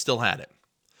 Bergman still had it.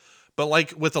 But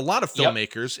like with a lot of Yep.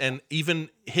 filmmakers and even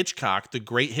Hitchcock, the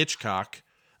great Hitchcock,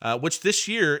 which this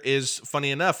year is,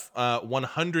 funny enough,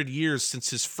 100 years since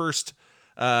his first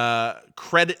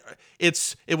credit.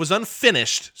 It was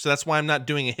unfinished, so that's why I'm not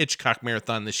doing a Hitchcock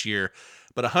marathon this year.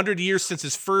 But 100 years since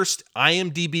his first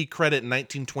IMDb credit in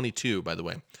 1922, by the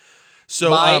way.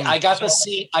 So I got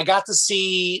to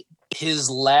see his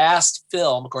last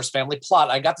film, of course, Family Plot.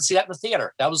 I got to see that in the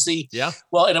theater. That was and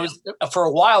it was for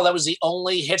a while. That was the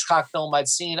only Hitchcock film I'd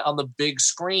seen on the big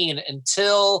screen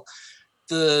until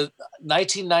the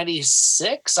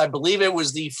 1996. I believe it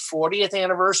was the 40th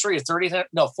anniversary or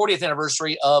 40th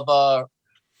anniversary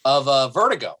of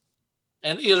Vertigo,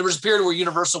 and there was a period where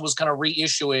Universal was kind of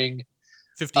reissuing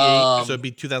 58, so it'd be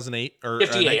 2008 or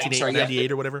 58, I'm sorry,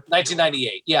 1998 or whatever.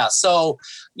 1998. Yeah. So,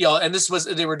 and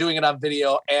they were doing it on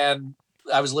video, and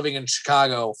I was living in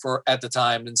Chicago at the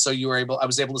time. And so I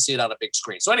was able to see it on a big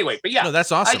screen. So anyway, but yeah, No,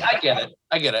 that's awesome. I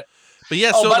get it. But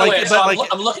yeah, Oh, so by the like, way, but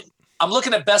like, I'm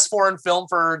looking at best foreign film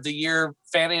for the year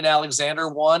Fanny and Alexander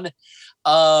won.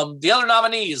 The other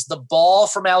nominees: The Ball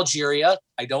from Algeria.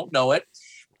 I don't know it.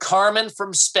 Carmen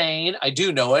from Spain, I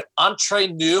do know it. Entre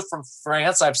Nous from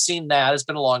France, I've seen that. It's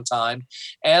been a long time.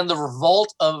 And the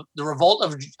Revolt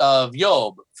of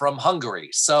Job from Hungary.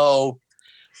 So,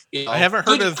 I haven't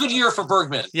heard of good year for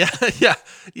Bergman.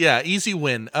 Yeah, easy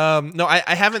win. No,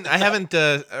 I haven't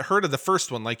heard of the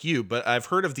first one like you, but I've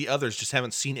heard of the others. Just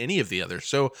haven't seen any of the others.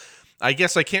 So, I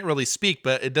guess I can't really speak.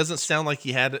 But it doesn't sound like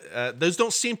he had. Those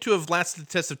don't seem to have lasted the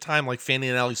test of time like Fanny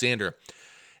and Alexander.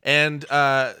 And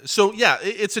so, yeah,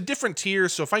 it's a different tier.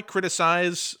 So if I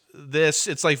criticize this,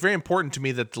 it's like very important to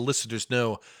me that the listeners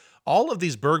know all of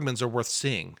these Bergmans are worth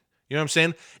seeing. You know what I'm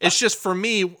saying? It's just for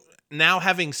me now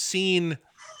having seen,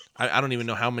 I don't even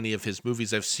know how many of his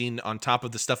movies I've seen on top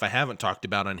of the stuff I haven't talked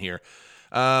about on here.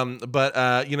 But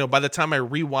by the time I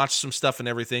rewatch some stuff and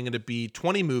everything, it'd be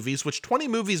 20 movies, which 20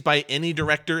 movies by any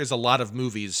director is a lot of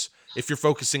movies if you're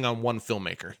focusing on one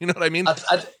filmmaker. You know what I mean?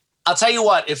 I'll tell you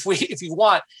what, if you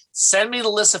want, send me the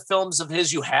list of films of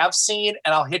his you have seen,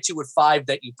 and I'll hit you with 5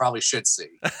 that you probably should see.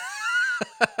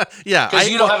 Yeah. Because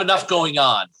you don't have enough going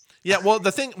on. Yeah, well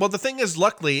the thing is,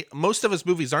 luckily, most of his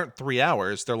movies aren't 3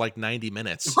 hours, they're like 90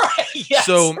 minutes. Right. Yes,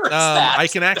 So there's that. I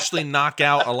can actually knock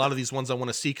out a lot of these ones I want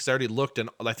to see because I already looked,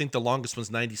 and I think the longest one's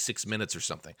 96 minutes or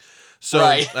something. So,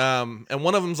 Right. and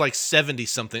one of them's like 70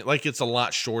 something, like it's a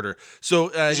lot shorter. So,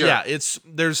 Sure. yeah,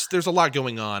 there's a lot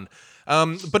going on.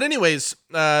 But anyways,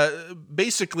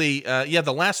 basically,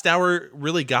 the last hour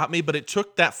really got me, but it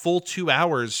took that full 2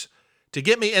 hours to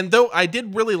get me. And though I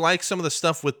did really like some of the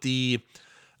stuff with the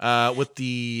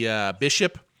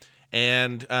bishop,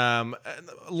 and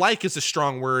like is a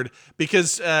strong word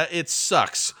because it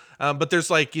sucks. But there's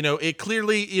like, it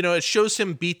clearly, it shows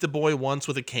him beat the boy once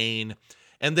with a cane.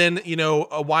 And then,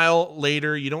 a while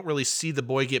later, you don't really see the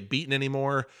boy get beaten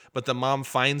anymore, but the mom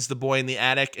finds the boy in the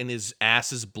attic and his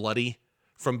ass is bloody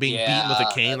from being beaten with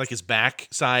a cane, like his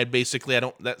backside, basically.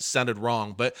 That sounded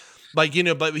wrong, but like,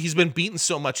 but he's been beaten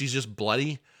so much, he's just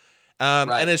bloody.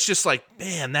 Right. And it's just like,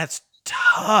 man, that's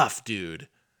tough, dude.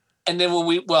 And then when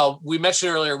we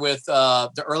mentioned earlier with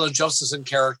the Erland Josephson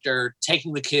character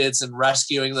taking the kids and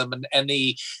rescuing them, and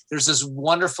there's this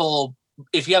wonderful.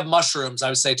 If you have mushrooms, I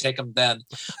would say take them then.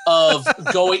 Of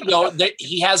going,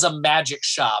 he has a magic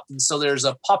shop, and so there's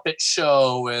a puppet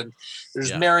show, and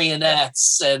there's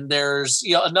marionettes, and there's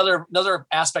another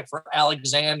aspect for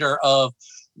Alexander of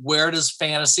where does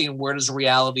fantasy and where does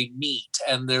reality meet,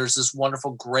 and there's this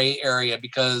wonderful gray area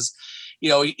because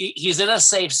he's in a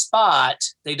safe spot.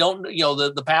 They don't,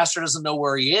 the pastor doesn't know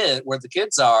where he is, where the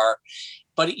kids are.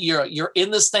 But you're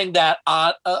in this thing that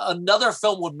another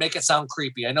film would make it sound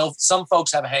creepy. I know some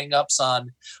folks have hangups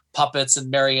on puppets and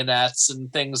marionettes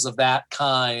and things of that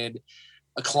kind,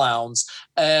 clowns.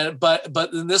 But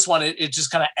in this one, it just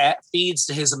kind of feeds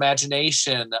to his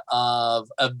imagination of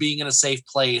being in a safe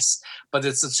place. But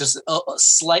it's just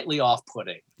slightly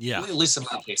off-putting. Yeah, at least in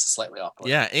my case, slightly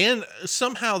off-putting. Yeah, and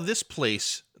somehow this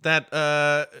place that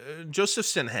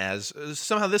Josephson has,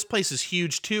 somehow this place is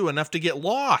huge too, enough to get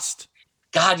lost.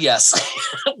 God, yes.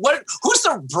 Who's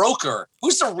the broker?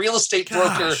 Who's the real estate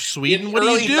broker? Sweden, what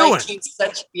are you doing?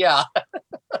 Yeah.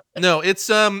 No, it's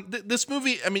this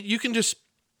movie. I mean, you can just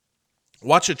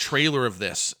watch a trailer of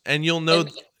this, and you'll know.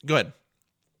 Go ahead.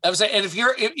 I was saying, and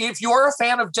if you're a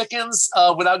fan of Dickens,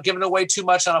 without giving away too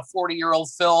much on a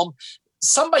 40-year-old film,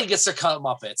 somebody gets their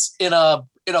comeuppance in a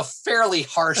fairly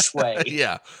harsh way.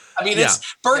 Yeah. I mean,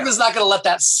 Bergman's not going to let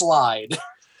that slide.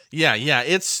 Yeah.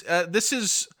 It's this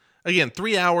is. Again,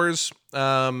 3 hours.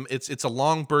 It's a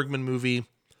long Bergman movie.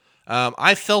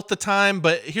 I felt the time,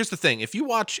 but here's the thing: if you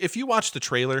watch the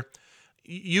trailer,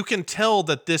 you can tell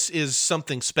that this is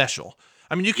something special.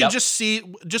 I mean, you can just see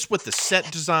just with the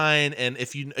set design, and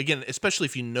especially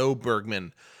if you know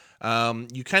Bergman,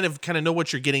 you kind of know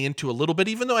what you're getting into a little bit.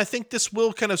 Even though I think this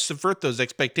will kind of subvert those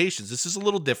expectations. This is a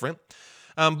little different,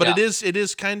 but it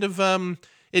is kind of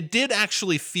it did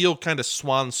actually feel kind of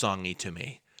swan songy to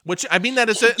me. Which I mean, that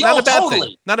is not a bad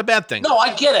thing. Not a bad thing. No,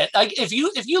 I get it. If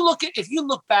you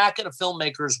look back at a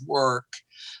filmmaker's work,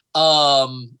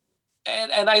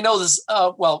 and I know this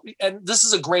and this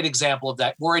is a great example of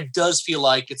that, where it does feel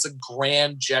like it's a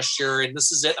grand gesture, and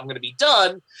this is it. I'm going to be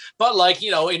done. But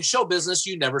in show business,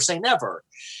 you never say never.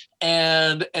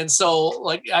 And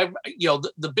so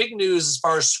the big news as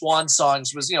far as swan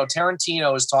songs was,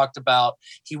 Tarantino has talked about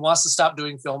he wants to stop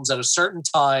doing films at a certain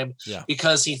time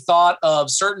because he thought of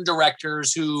certain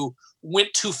directors who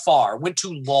went too far, went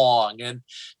too long, and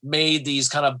made these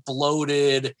kind of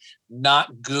bloated,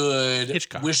 not good,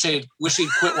 Hitchcock. wish he'd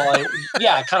quit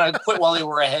kind of quit while they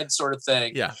were ahead sort of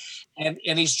thing. Yeah.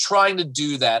 And he's trying to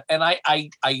do that. And I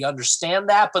understand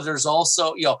that, but there's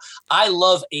also, I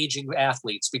love aging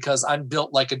athletes because I'm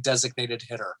built like a designated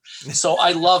hitter. So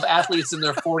I love athletes in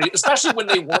their 40s, especially when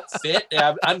they weren't fit.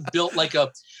 I'm built like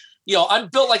a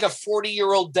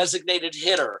 40-year-old designated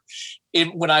hitter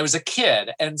when I was a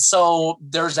kid. And so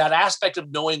there's that aspect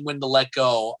of knowing when to let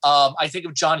go. I think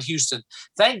of John Huston.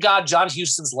 Thank God John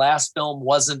Huston's last film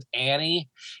wasn't Annie.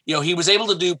 He was able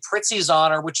to do Prizzi's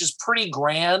Honor, which is pretty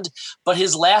grand, but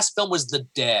his last film was The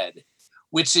Dead,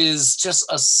 which is just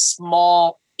a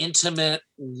small, intimate,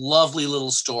 lovely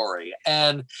little story,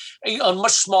 and on a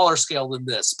much smaller scale than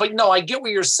this. But no, I get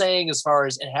what you're saying as far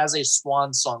as it has a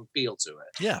swan song feel to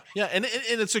it. Yeah, and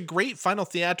it's a great final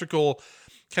theatrical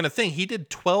kind of thing. He did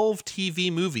 12 TV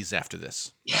movies after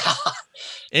this. Yeah,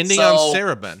 ending on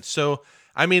Saraband. So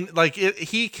I mean,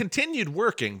 he continued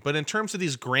working, but in terms of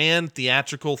these grand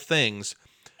theatrical things.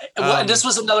 And this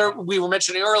was another we were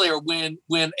mentioning earlier when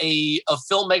a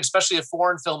filmmaker, especially a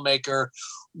foreign filmmaker,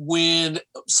 when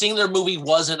seeing their movie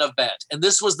was an event. And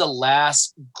this was the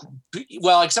last,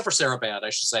 well, except for Saraband, I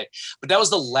should say, but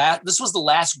this was the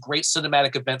last great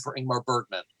cinematic event for Ingmar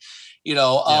Bergman,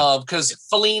 because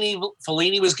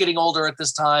Fellini was getting older at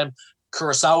this time.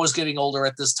 Kurosawa was getting older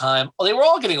at this time. Oh, they were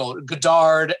all getting older.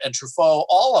 Godard and Truffaut,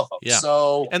 all of them. Yeah.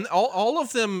 So, and all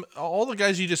of them, all the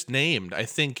guys you just named, I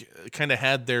think kind of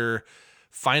had their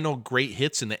final great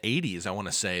hits in the 80s, I want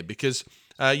to say, because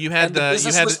you had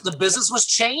the business was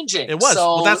changing. It was.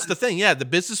 Well, that's the thing. Yeah, the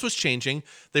business was changing.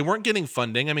 They weren't getting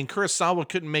funding. I mean, Kurosawa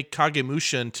couldn't make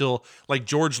Kagemusha until like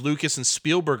George Lucas and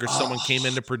Spielberg or someone came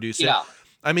in to produce it. Yeah.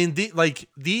 I mean,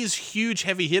 these huge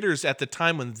heavy hitters at the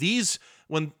time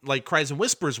when like Cries and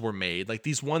Whispers were made, like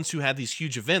these ones who had these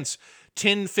huge events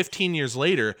 10, 15 years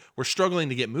later were struggling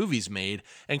to get movies made.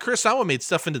 And Kurosawa made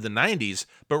stuff into the 90s,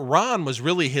 but Ron was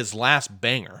really his last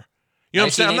banger. You know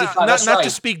what I'm saying? Not to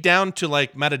speak down to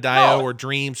like Metadeo or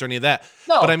Dreams or any of that.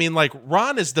 No. But I mean, like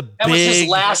Ron is that was his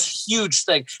last huge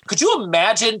thing. Could you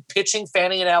imagine pitching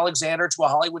Fanny and Alexander to a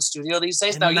Hollywood studio these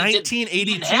days? In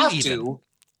 1982 even.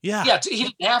 Yeah. Yeah, he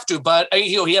didn't have to, but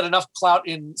he had enough clout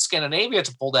in Scandinavia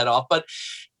to pull that off. But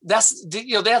that's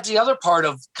that's the other part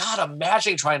of God.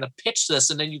 Imagine trying to pitch this,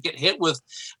 and then you get hit with,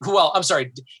 well, I'm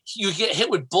sorry, you get hit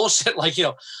with bullshit like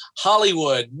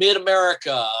Hollywood, Mid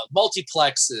America,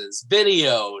 multiplexes,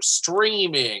 video,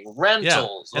 streaming, Yeah.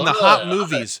 rentals, And the hot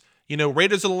movies.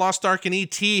 Raiders of the Lost Ark and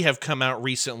E.T. have come out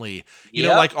recently.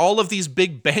 Like all of these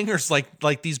big bangers,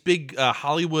 like these big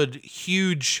Hollywood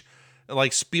huge,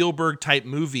 like Spielberg type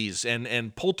movies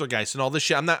and Poltergeist and all this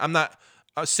shit. I'm not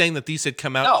saying that these had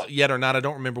come out yet or not. I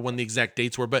don't remember when the exact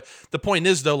dates were, but the point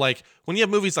is though, like when you have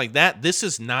movies like that, this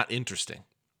is not interesting.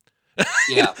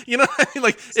 Yeah. You know what I mean?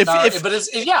 Like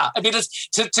it's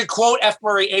to quote F.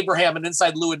 Murray Abraham and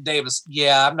Inside Llewyn Davis.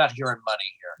 Yeah, I'm not hearing money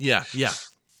here. Yeah.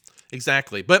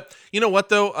 Exactly. But you know what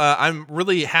though? I'm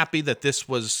really happy that this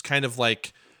was kind of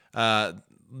like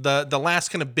the last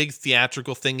kind of big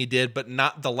theatrical thing he did, but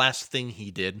not the last thing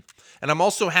he did. And I'm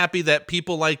also happy that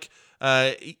people like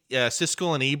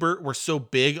Siskel and Ebert were so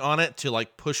big on it to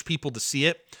like push people to see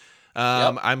it.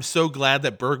 I'm so glad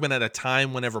that Bergman, at a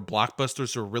time whenever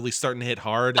blockbusters were really starting to hit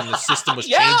hard and the system was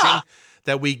changing,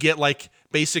 that we get like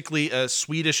basically a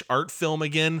Swedish art film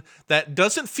again that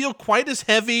doesn't feel quite as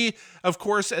heavy, of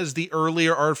course, as the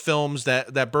earlier art films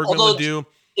that Bergman would do.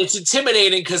 It's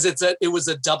intimidating because it was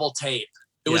a double tape.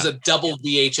 It was a double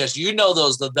VHS.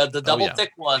 Those the double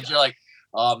thick ones. You're like,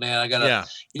 oh man, I gotta. Yeah,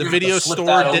 the video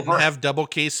store didn't have double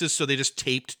cases, so they just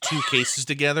taped two cases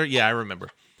together. Yeah, I remember.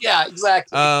 Yeah,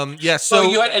 exactly. So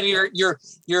you had, and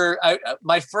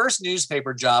my first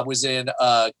newspaper job was in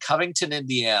Covington,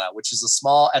 Indiana, which is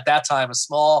at that time a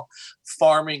small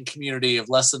farming community of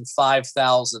less than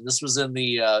 5,000. This was in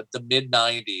the mid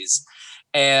 90s,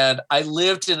 and I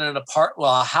lived in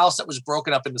a house that was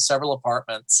broken up into several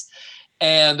apartments,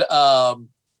 and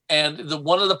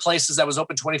one of the places that was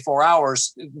open 24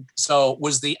 hours, so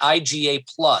was the IGA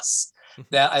Plus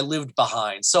that I lived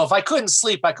behind. So if I couldn't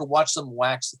sleep, I could watch them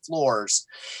wax the floors.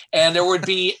 And there would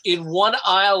be in one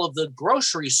aisle of the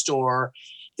grocery store,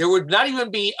 there would not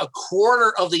even be a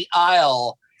quarter of the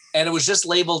aisle, and it was just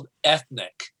labeled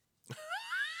ethnic.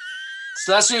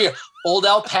 So that's your Old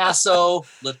El Paso,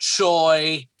 La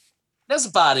Choy. That's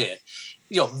about it.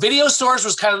 Video stores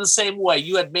was kind of the same way.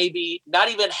 You had maybe not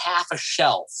even half a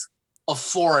shelf of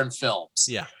foreign films.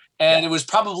 Yeah. And it was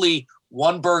probably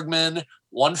one Bergman,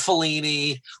 one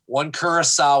Fellini, one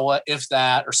Kurosawa, if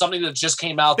that, or something that just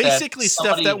came out. Basically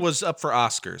stuff that was up for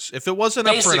Oscars. If it wasn't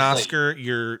up for an Oscar,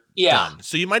 you're done.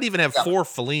 So you might even have 4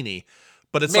 Fellini,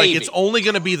 but it's like it's only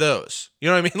going to be those. You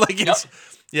know what I mean? Like it's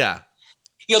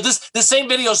this same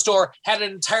video store had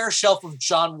an entire shelf of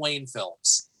John Wayne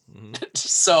films. Mm-hmm.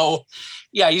 So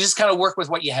you just kind of work with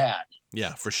what you had.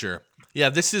 Yeah, for sure. Yeah,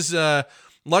 this is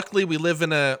luckily we live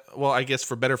in I guess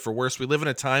for better or for worse, we live in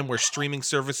a time where streaming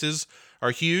services are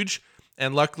huge.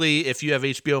 And luckily, if you have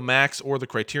HBO Max or the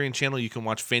Criterion Channel, you can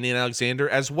watch Fanny and Alexander,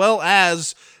 as well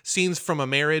as Scenes from a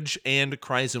Marriage and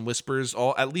Cries and Whispers,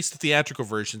 at least the theatrical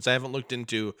versions. I haven't looked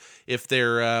into if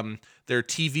their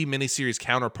TV miniseries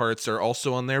counterparts are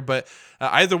also on there. But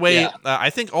either way,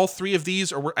 I think all 3 of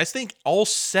these I think all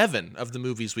 7 of the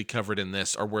movies we covered in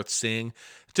this are worth seeing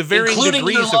to varying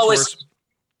degrees, of course.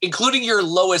 Including your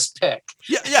lowest pick.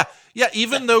 Yeah.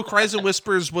 Even though Cries and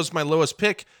Whispers was my lowest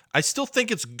pick, I still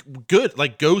think it's good.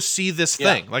 Like, go see this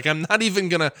thing. Like, I'm not even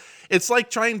gonna. It's like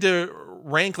trying to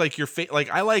rank like your like.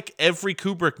 I like every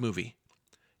Kubrick movie.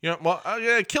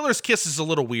 Killer's Kiss is a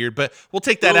little weird, but we'll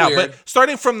take that out. But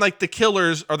starting from like the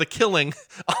Killers or the Killing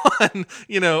on,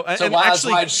 so and Eyes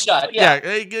Wide Shut.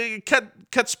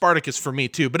 Cut Spartacus for me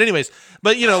too. But anyways,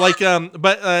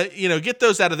 get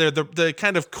those out of there. The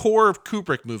kind of core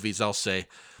Kubrick movies, I'll say,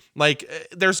 like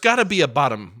there's got to be a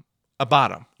bottom. You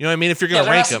know what I mean? If you're going to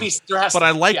rank them, but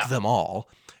I like them all.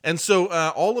 And so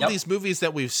all of these movies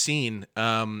that we've seen,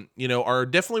 are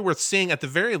definitely worth seeing at the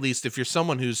very least if you're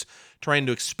someone who's trying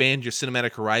to expand your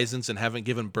cinematic horizons and haven't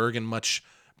given Bergman much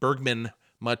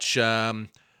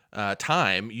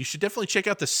time. You should definitely check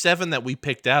out the 7 that we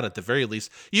picked out at the very least.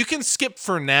 You can skip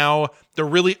for now the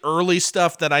really early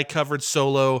stuff that I covered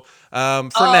solo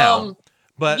for now.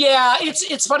 But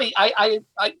it's funny. I'm,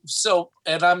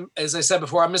 as I said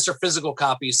before, I'm Mr. Physical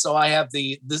Copies, so I have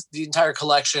the entire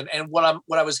collection. And what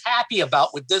I was happy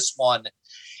about with this one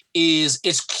is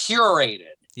it's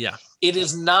curated. Yeah, it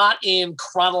is not in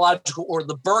chronological order.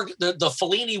 The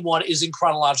Fellini one is in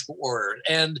chronological order,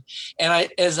 and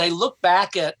as I look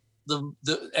back at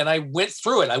and I went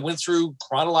through it. I went through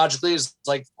chronologically. It's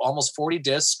like almost 40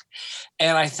 discs,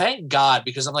 and I thank God,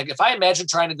 because I'm like, if I imagine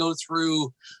trying to go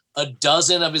through a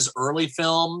dozen of his early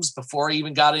films before he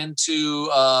even got into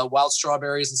Wild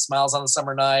Strawberries and Smiles on a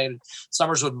Summer Night,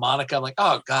 Summers with Monica. I'm like,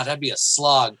 oh God, that'd be a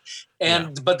slog.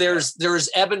 But there's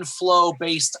ebb and flow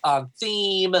based on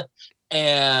theme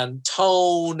and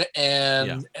tone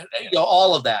and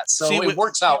all of that. So it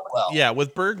works out well. Yeah,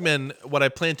 with Bergman, what I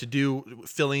plan to do,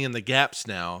 filling in the gaps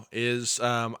now, is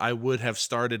I would have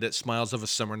started at Smiles of a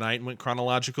Summer Night and went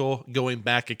chronological, going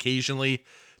back occasionally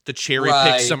to cherry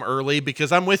pick some early,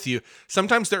 because I'm with you.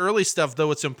 Sometimes the early stuff, though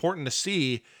it's important to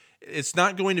see, it's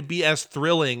not going to be as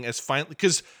thrilling as finally,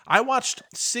 because I watched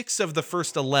 6 of the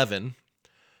first 11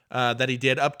 that he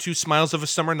did up to Smiles of a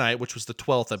Summer Night, which was the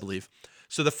 12th, I believe.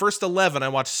 So the first 11, I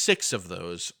watched 6 of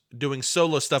those doing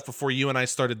solo stuff before you and I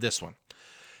started this one.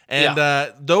 And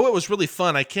though it was really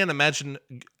fun, I can't imagine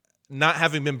not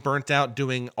having been burnt out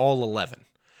doing all 11.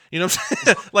 You know what I'm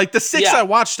saying? Like the 6 I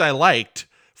watched, I liked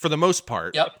for the most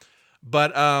part. Yep.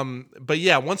 But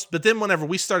then whenever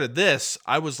we started this,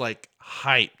 I was like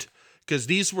hyped because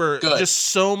these were just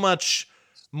so much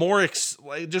more,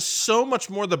 just so much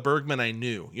more the Bergman I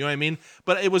knew. You know what I mean?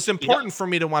 But it was important for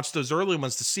me to watch those early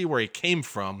ones to see where he came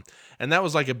from, and that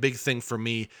was like a big thing for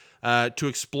me to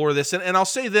explore this. And I'll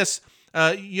say this: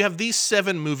 you have these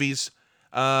 7 movies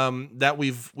that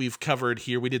we've covered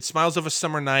here. We did Smiles of a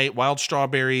Summer Night, Wild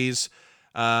Strawberries,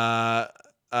 The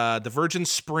Virgin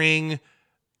Spring,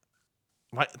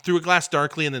 Through a Glass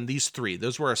Darkly, and then these 3.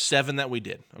 Those were our 7 that we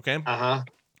did. Okay.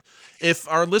 If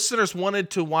our listeners wanted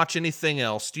to watch anything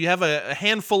else, do you have a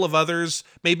handful of others?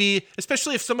 Maybe,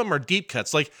 especially if some of them are deep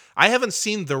cuts. Like, I haven't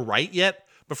seen The Right yet,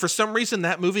 but for some reason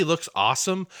that movie looks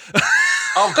awesome.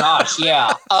 Oh gosh,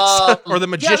 yeah. Or The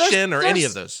Magician, or any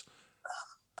of those.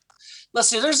 Let's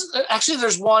see.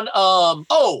 There's one. I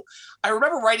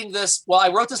remember writing this. Well, I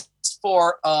wrote this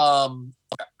for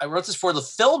the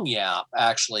Film Yap,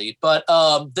 actually. But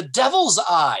The Devil's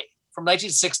Eye from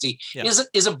 1960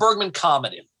 is a Bergman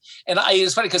comedy. And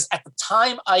it's funny because at the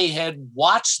time I had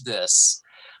watched this,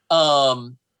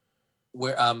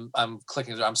 where I'm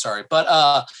clicking. I'm sorry, but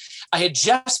I had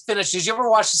just finished. Did you ever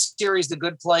watch the series The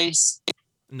Good Place?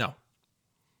 No.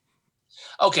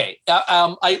 Okay.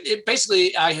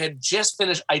 I had just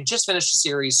finished. I just finished the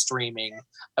series streaming.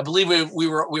 I believe we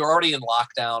were already in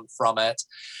lockdown from it,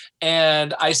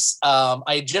 and I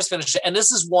just finished it. And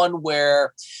this is one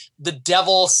where the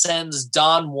devil sends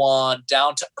Don Juan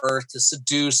down to earth to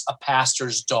seduce a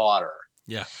pastor's daughter.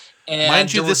 Yeah. And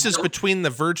mind you, this is between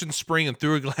The Virgin Spring and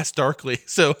Through a Glass Darkly,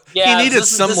 so he needed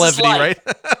some levity, right?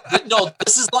 No,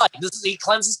 this is light. He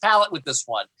cleansed his palate with this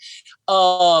one.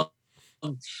 But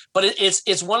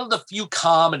it's one of the few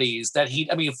comedies that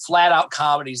flat out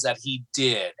comedies that he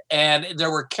did, and there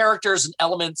were characters and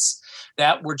elements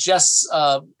that were just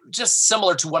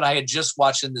similar to what I had just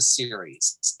watched in this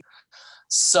series.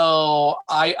 So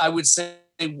I would say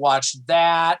watch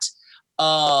that.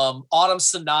 Autumn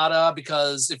Sonata,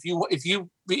 because if you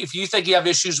think you have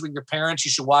issues with your parents,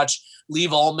 you should watch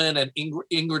Liv Ullmann and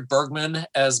Ingrid Bergman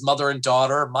as mother and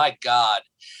daughter. My God.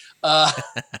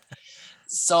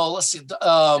 So let's see.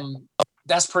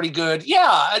 That's pretty good.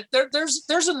 Yeah,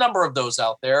 there's a number of those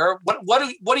out there. What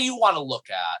do you want to look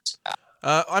at?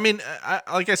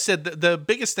 Like I said, the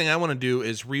biggest thing I want to do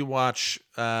is rewatch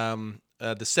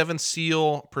the Seventh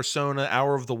Seal, Persona,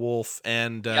 Hour of the Wolf,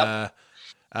 and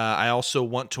I also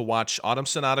want to watch Autumn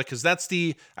Sonata, because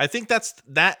I think that's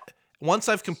once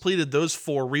I've completed those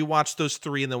 4, rewatched those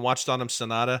 3, and then watched Autumn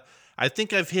Sonata, I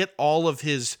think I've hit all of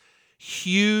his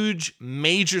huge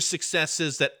major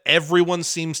successes that everyone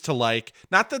seems to like.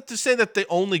 Not that to say that the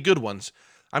only good ones.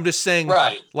 I'm just saying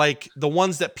like the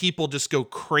ones that people just go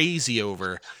crazy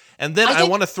over. And then I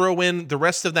want to throw in the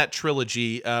rest of that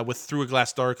trilogy with Through a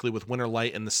Glass Darkly, with Winter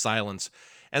Light and The Silence.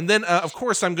 And then of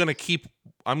course I'm going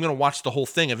to watch the whole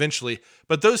thing eventually,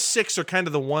 but those 6 are kind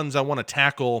of the ones I want to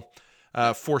tackle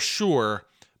for sure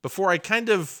before I kind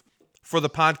of, for the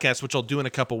podcast, which I'll do in a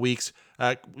couple weeks,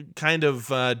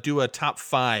 do a top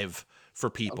 5 for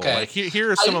people. Okay. Like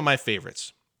here are some of my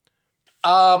favorites.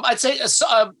 I'd say,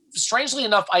 strangely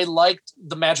enough, I liked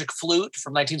The Magic Flute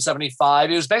from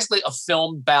 1975. It was basically a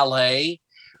film ballet,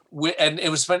 and it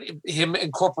was fun. Him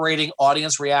incorporating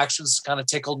audience reactions kind of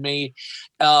tickled me.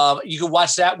 You could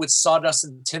watch that with Sawdust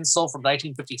and Tinsel from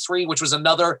 1953, which was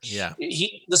another. Yeah.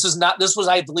 This was,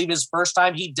 I believe, his first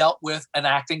time he dealt with an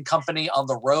acting company on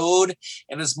the road,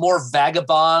 and it's more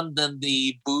vagabond than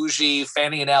the bougie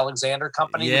Fanny and Alexander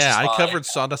company. Yeah, I covered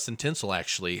Sawdust and Tinsel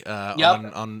actually on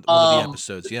one of the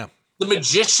episodes. Yeah. The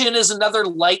Magician is another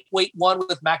lightweight one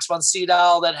with Max von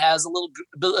Sydow that has a little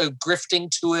bit of grifting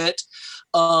to it.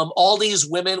 All These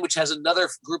Women, which has another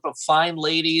group of fine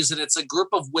ladies, and it's a group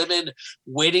of women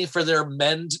waiting for their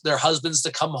husbands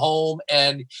to come home,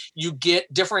 and you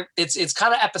get different. It's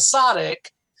kind of episodic,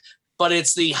 but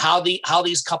it's how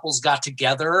these couples got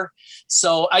together.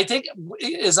 So I think,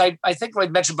 I think I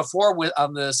mentioned before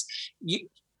on this,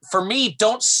 for me,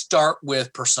 don't start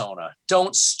with Persona.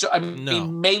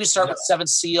 Maybe start with Seventh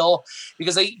Seal,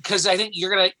 because I think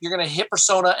you're gonna hit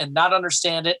Persona and not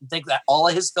understand it and think that all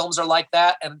of his films are like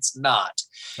that, and it's not.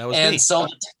 That was me. So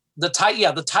the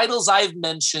titles I've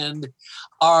mentioned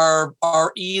are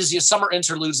easy. Summer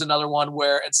Interlude's another one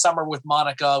and Summer with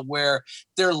Monica, where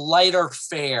they're lighter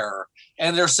fare.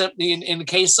 And there's simply, in the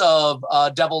case of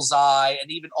Devil's Eye and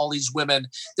even All These Women,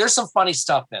 there's some funny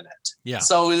stuff in it. Yeah.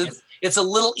 So it's a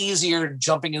little easier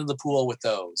jumping into the pool with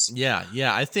those. Yeah.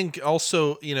 I think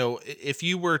also, if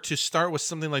you were to start with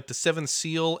something like The Seventh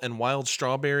Seal and Wild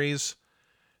Strawberries,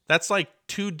 that's like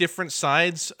two different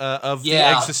sides of the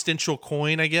existential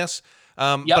coin, I guess.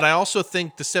 But I also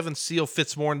think The Seventh Seal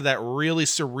fits more into that really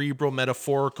cerebral,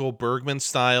 metaphorical Bergman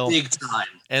style. Big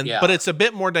time. But it's a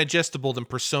bit more digestible than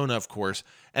Persona, of course.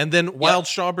 And then Wild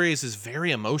Strawberries is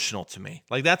very emotional to me.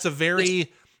 Like, that's a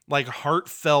very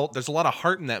heartfelt. There's a lot of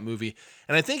heart in that movie.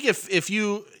 And I think if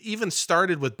you even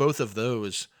started with both of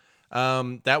those,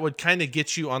 that would kind of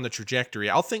get you on the trajectory.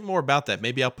 I'll think more about that.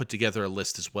 Maybe I'll put together a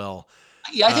list as well.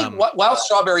 Yeah, I think Wild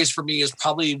Strawberries for me is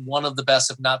probably one of the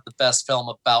best, if not the best, film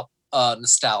about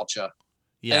nostalgia.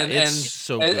 Yeah, it's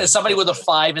so good. As somebody with a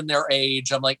 5 in their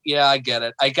age, I'm like, yeah, I get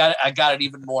it. I got it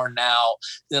even more now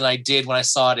than I did when I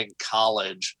saw it in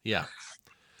college. Yeah.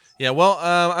 Well,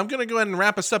 I'm going to go ahead and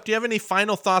wrap us up. Do you have any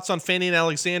final thoughts on Fanny and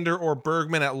Alexander or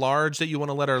Bergman at large that you want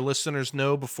to let our listeners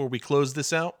know before we close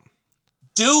this out?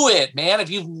 Do it, man. If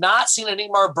you've not seen an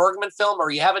Ingmar Bergman film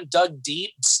or you haven't dug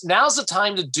deep, now's the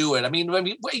time to do it. I mean,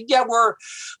 yeah,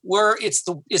 it's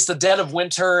the dead of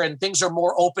winter and things are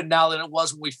more open now than it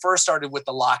was when we first started with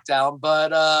the lockdown.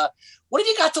 But what have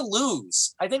you got to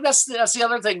lose? I think that's the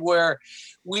other thing, where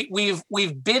we've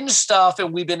binged stuff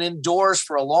and we've been indoors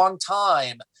for a long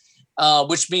time.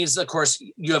 Which means, of course,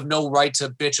 you have no right to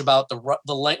bitch about the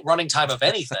running time of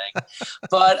anything,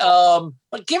 but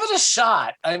give it a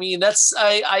shot. I mean,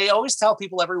 I always tell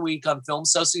people every week on Film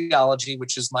Sociology,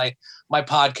 which is my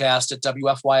podcast at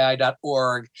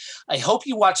WFYI.org. I hope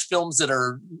you watch films that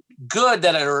are good,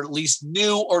 that are at least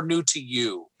new or new to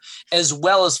you, as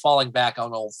well as falling back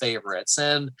on old favorites.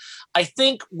 And I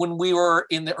think when we were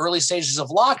in the early stages of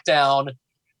lockdown,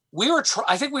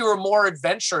 I think we were more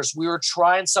adventurous. We were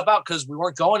trying stuff out because we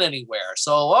weren't going anywhere.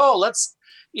 So, let's,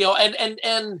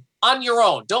 and on your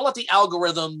own. Don't let the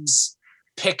algorithms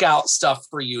pick out stuff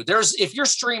for you. If you're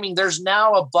streaming, there's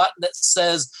now a button that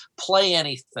says play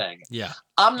anything. Yeah.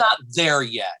 I'm not there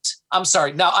yet. I'm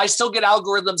sorry. Now, I still get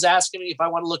algorithms asking me if I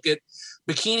want to look at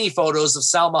bikini photos of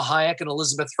Salma Hayek and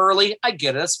Elizabeth Hurley. I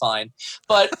get it. That's fine.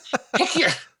 But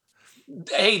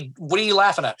hey, what are you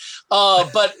laughing at?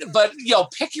 But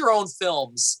pick your own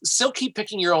films. Still keep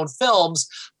picking your own films,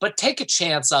 but take a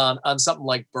chance on something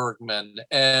like Bergman.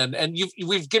 And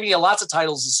we've given you lots of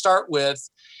titles to start with,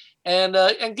 and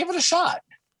give it a shot.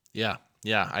 Yeah.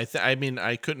 I mean,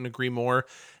 I couldn't agree more.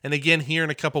 And again, here in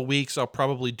a couple weeks, I'll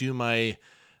probably do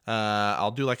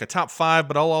I'll do like a top 5,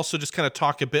 but I'll also just kind of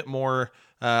talk a bit more.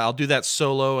 I'll do that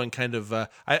solo and kind of.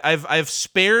 I've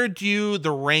spared you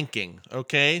the ranking,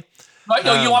 okay?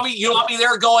 No, you want me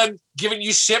there giving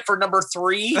you shit for number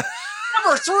 3?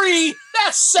 Number 3,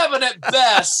 that's 7 at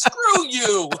best. Screw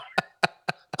you.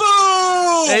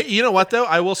 Boo! Hey, you know what though?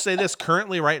 I will say this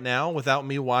currently right now, without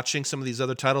me watching some of these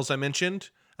other titles I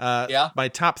mentioned. My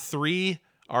top 3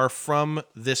 are from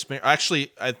this.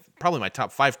 Actually, probably my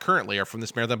top 5 currently are from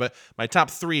this marathon, but my top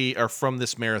 3 are from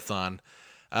this marathon.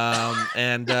 So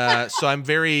I'm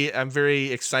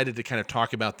very excited to kind of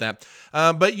talk about that.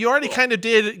 But you already kind of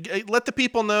did. Let the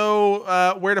people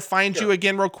know where to find you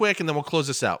again real quick, and then we'll close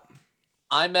this out.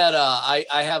 I'm at I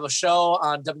have a show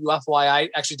on WFYI,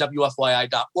 actually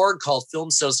WFYI.org, called Film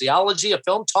Sociology, a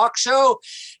film talk show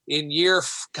in year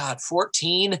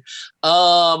 14,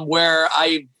 where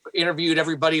I interviewed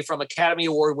everybody from Academy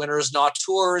Award winners and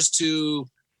auteurs to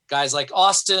guys like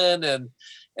Austin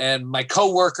and my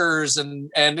coworkers, and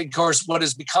of course what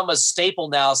has become a staple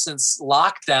now since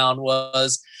lockdown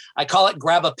was, I call it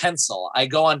grab a pencil. I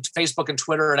go on Facebook and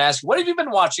Twitter and ask, what have you been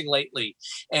watching lately?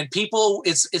 And people,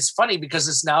 it's funny because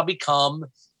it's now become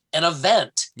an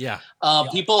event. Yeah.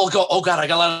 People go, oh God, I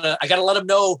gotta let them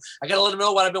know. I gotta let them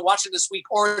know what I've been watching this week.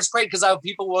 Or it's great because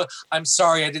people will, I'm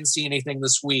sorry, I didn't see anything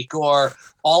this week. Or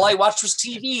all I watched was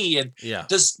TV. And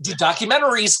do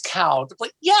documentaries count?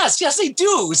 Like, yes, they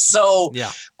do. So,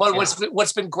 but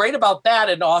what's been great about that,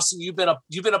 and Austin, you've been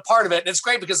a part of it, and it's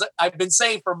great because I've been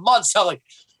saying for months, I'm like,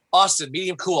 Austin,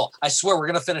 medium cool. I swear we're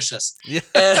gonna finish this. Yeah.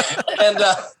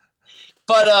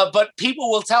 But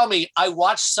people will tell me, I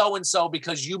watched so-and-so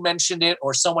because you mentioned it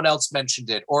or someone else mentioned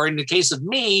it. Or in the case of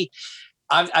me,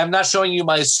 I'm not showing you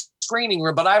my screening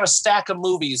room, but I have a stack of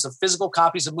movies, of physical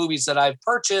copies of movies that I've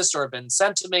purchased or have been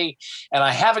sent to me, and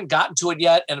I haven't gotten to it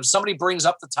yet. And if somebody brings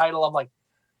up the title, I'm like,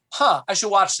 I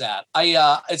should watch that.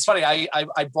 It's funny.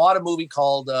 I bought a movie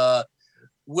called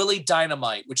Willie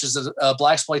Dynamite, which is a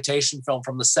blaxploitation film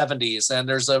from the 70s. And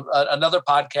there's another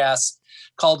podcast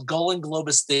called Golden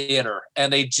Globus Theater,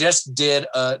 and they just did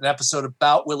an episode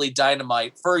about Willie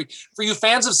Dynamite. For you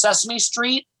fans of Sesame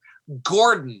Street,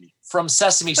 Gordon from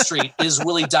Sesame Street is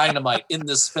Willie Dynamite in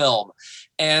this film.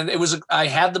 And I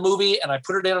had the movie and I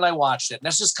put it in and I watched it. And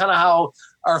that's just kind of how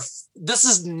this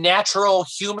is natural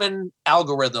human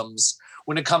algorithms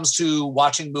when it comes to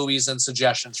watching movies and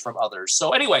suggestions from others.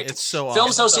 So anyway, it's so Film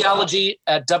awesome. Sociology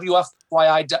at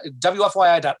WFYI.org.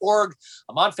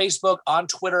 I'm on Facebook, on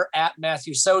Twitter at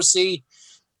Matthew Sosi,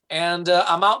 and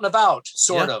I'm out and about,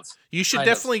 sort of. You should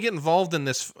definitely get involved in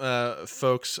this,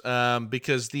 folks,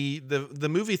 because the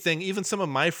movie thing, even some of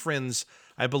my friends,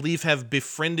 I believe, have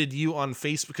befriended you on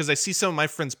Facebook, because I see some of my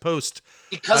friends post.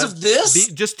 Because of this?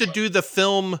 Just to do the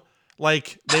film.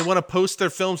 Like, they want to post their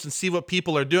films and see what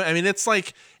people are doing. I mean, it's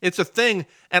like, it's a thing.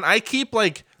 And I keep,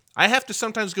 like, I have to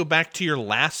sometimes go back to your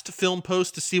last film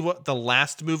post to see what the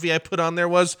last movie I put on there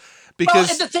was. Because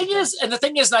and the thing is, and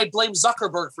I blame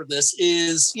Zuckerberg for this,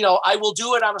 is, I will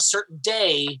do it on a certain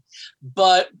day,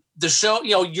 but the show,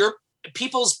 your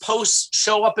people's posts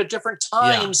show up at different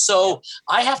times. Yeah. So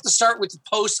I have to start with the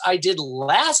post I did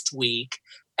last week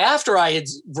after I had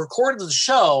recorded the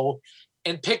show,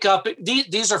 and pick up.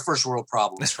 These are first world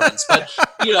problems, friends. But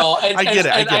and I get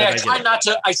it. I try not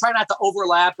to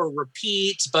overlap or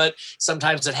repeat, but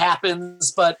sometimes it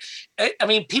happens. But I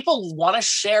mean, people want to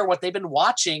share what they've been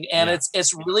watching, and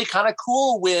it's really kind of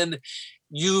cool when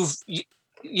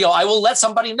I will let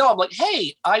somebody know. I'm like,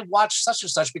 hey, I watched such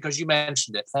and such because you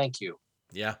mentioned it. Thank you.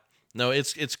 Yeah, no,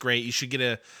 it's great. You should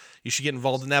get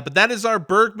involved in that. But that is our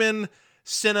Bergman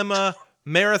Cinema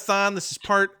Marathon. This is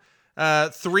part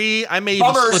 3. I may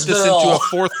even split this into a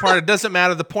 4th part. It doesn't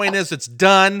matter. The point is, it's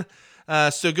done.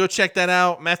 So go check that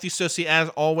out. Matthew Sosi, as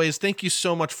always, thank you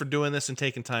so much for doing this and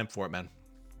taking time for it, man.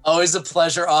 Always a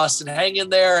pleasure, Austin. Hang in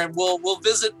there, and we'll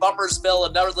visit Bummersville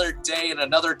another day and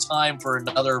another time for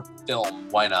another film.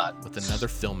 Why not? With another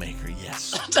filmmaker,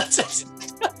 yes. That's it.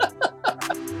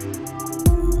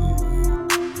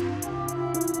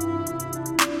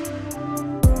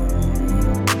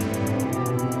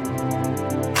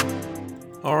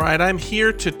 All right, I'm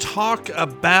here to talk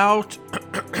about,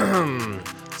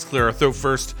 let's clear our throat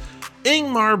first,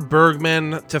 Ingmar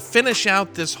Bergman. To finish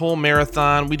out this whole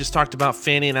marathon, we just talked about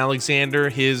Fanny and Alexander,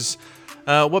 his,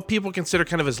 what people consider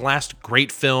kind of his last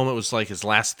great film. It was like his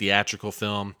last theatrical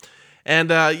film.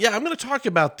 And I'm going to talk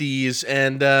about these,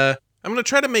 and I'm going to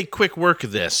try to make quick work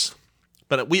of this.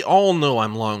 But we all know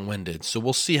I'm long-winded, so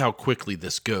we'll see how quickly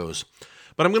this goes.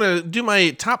 But I'm going to do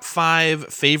my top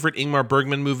 5 favorite Ingmar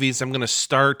Bergman movies. I'm going to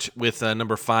start with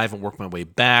number 5 and work my way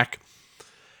back.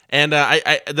 And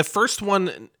the first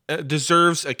one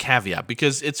deserves a caveat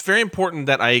because it's very important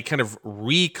that I kind of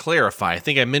re-clarify. I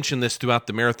think I mentioned this throughout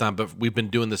the marathon, but we've been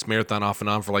doing this marathon off and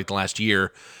on for like the last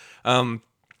year.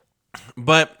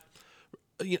 But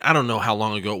I don't know how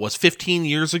long ago it was, 15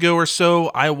 years ago or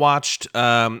so, I watched,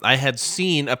 I had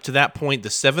seen up to that point The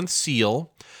Seventh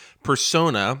Seal,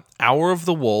 Persona, Hour of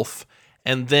the Wolf,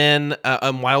 and then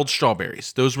Wild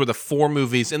Strawberries. Those were the 4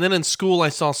 movies. And then in school, I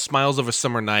saw Smiles of a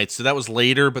Summer Night. So that was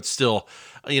later, but still,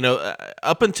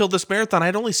 up until this marathon,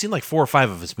 I'd only seen like 4 or 5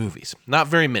 of his movies. Not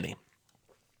very many.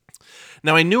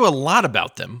 Now, I knew a lot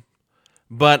about them,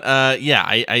 but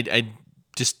I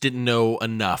just didn't know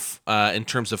enough in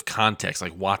terms of context,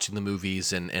 like watching the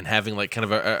movies and having like kind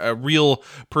of a real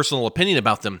personal opinion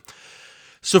about them.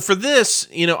 So for this,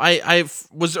 I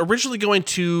was originally going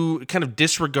to kind of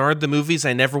disregard the movies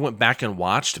I never went back and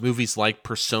watched, movies like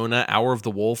Persona, Hour of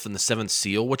the Wolf, and The Seventh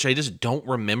Seal, which I just don't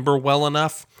remember well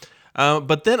enough.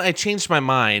 But then I changed my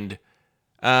mind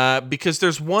because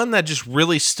there's one that just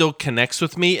really still connects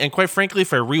with me, and quite frankly,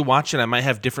 if I rewatch it, I might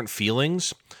have different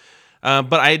feelings.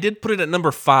 But I did put it at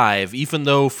number 5, even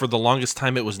though for the longest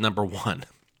time it was number 1.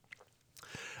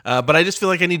 But I just feel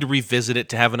like I need to revisit it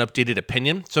to have an updated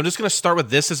opinion. So I'm just going to start with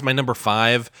this as my number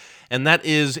 5, and that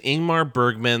is Ingmar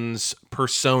Bergman's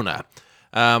Persona.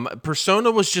 Persona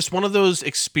was just one of those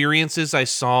experiences I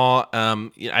saw.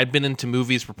 I'd been into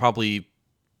movies for probably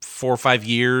 4 or 5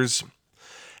 years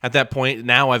at that point.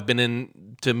 Now I've been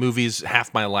into movies over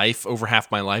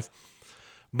half my life.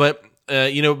 But,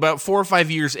 about 4 or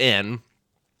 5 years in,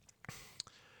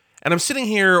 and I'm sitting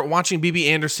here watching Bibi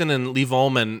Andersson and Liv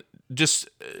Ullmann. Just,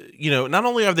 not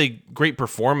only are they great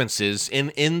performances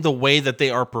in the way that they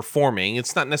are performing,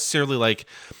 it's not necessarily like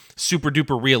super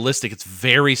duper realistic. It's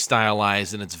very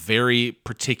stylized and it's very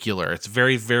particular. It's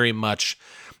very, very much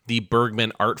the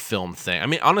Bergman art film thing. I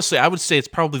mean, honestly, I would say it's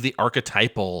probably the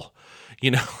archetypal,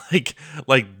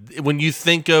 like when you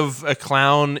think of a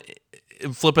clown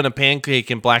flipping a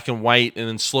pancake in black and white and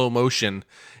in slow motion,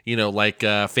 like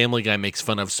Family Guy makes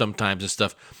fun of sometimes and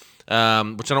stuff.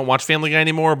 Which I don't watch Family Guy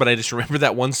anymore, but I just remember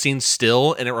that one scene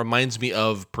still, and it reminds me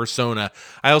of Persona.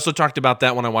 I also talked about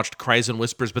that when I watched Cries and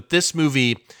Whispers, but this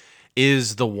movie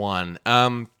is the one.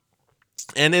 And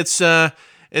it's a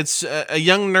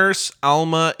young nurse.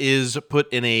 Alma is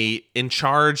put in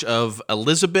charge of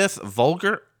Elizabeth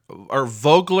Vogler,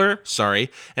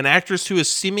 an actress who is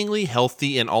seemingly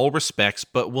healthy in all respects,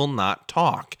 but will not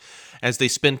talk. As they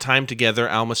spend time together,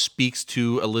 Alma speaks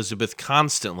to Elizabeth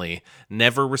constantly,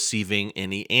 never receiving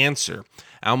any answer.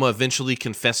 Alma eventually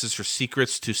confesses her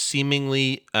secrets to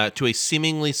a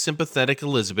seemingly sympathetic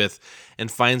Elizabeth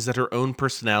and finds that her own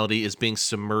personality is being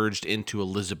submerged into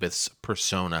Elizabeth's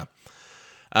persona.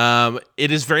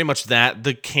 It is very much that.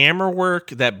 The camera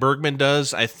work that Bergman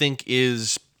does, I think,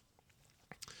 is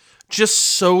just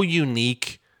so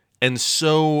unique and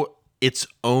so its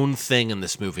own thing in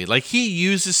this movie. Like, he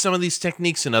uses some of these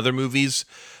techniques in other movies,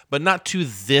 but not to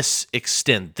this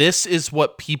extent. This is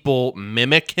what people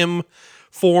mimic him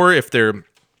for if they're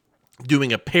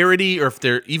doing a parody or if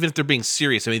they're being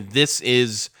serious. I mean, this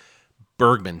is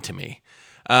Bergman to me.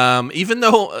 Even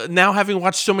though now, having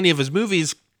watched so many of his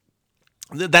movies,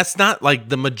 that's not like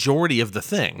the majority of the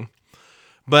thing.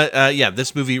 But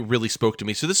this movie really spoke to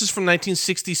me. So this is from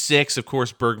 1966. Of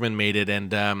course, Bergman made it,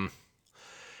 and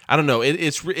I don't know.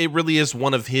 It really is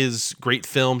one of his great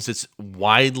films. It's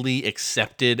widely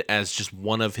accepted as just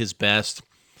one of his best.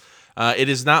 It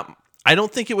is not. I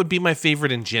don't think it would be my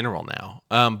favorite in general now,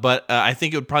 but I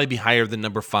think it would probably be higher than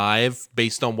number 5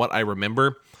 based on what I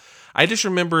remember. I just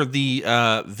remember the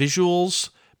visuals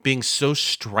being so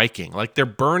striking, like they're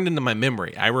burned into my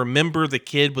memory. I remember the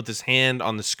kid with his hand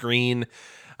on the screen.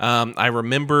 I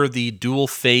remember the dual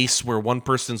face where one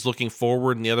person's looking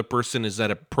forward and the other person is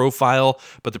at a profile,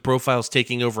 but the profile's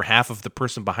taking over half of the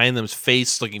person behind them's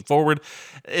face looking forward.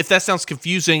 If that sounds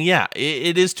confusing, yeah,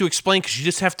 it is to explain because you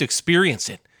just have to experience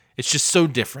it. It's just so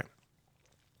different.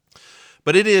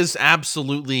 But it is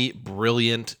absolutely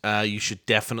brilliant. You should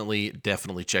definitely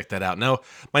check that out. Now,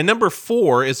 my number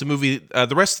 4 is a movie.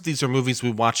 The rest of these are movies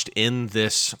we watched in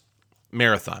this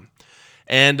marathon.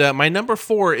 And my number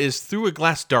 4 is Through a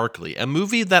Glass Darkly, a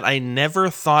movie that I never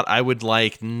thought I would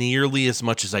like nearly as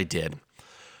much as I did.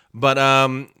 But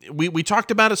we talked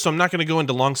about it, so I'm not going to go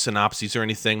into long synopses or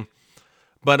anything.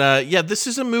 But this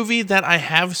is a movie that I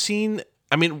have seen.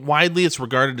 I mean, widely it's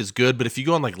regarded as good, but if you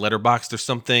go on like Letterboxd or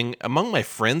something, among my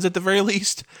friends at the very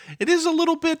least, it is a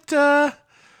little bit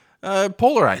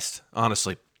polarized,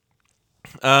 honestly.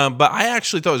 But I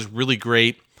actually thought it was really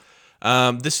great.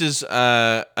 This is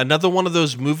another one of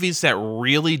those movies that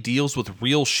really deals with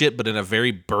real shit, but in a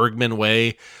very Bergman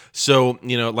way. So,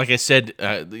 like I said,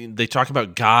 they talk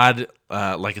about God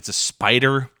like it's a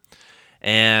spider.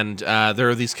 And there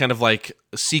are these kind of like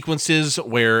sequences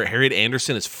where Harriet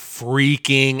Anderson is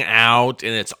freaking out,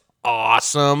 and it's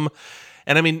awesome.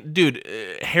 And I mean, dude,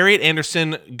 Harriet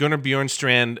Anderson, Gunnar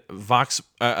Bjornstrand,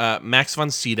 Max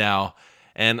von Sydow,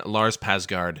 and Lars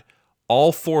Pasgaard.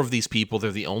 All 4 of these people,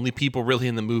 they're the only people really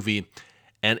in the movie,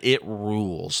 and it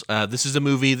rules. This is a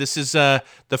movie. This is the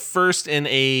first in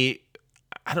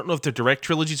I don't know if they're direct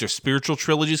trilogies or spiritual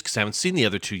trilogies because I haven't seen the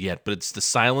other 2 yet, but it's The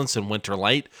Silence and Winter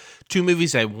Light. 2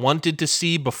 movies I wanted to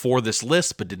see before this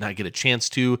list, but did not get a chance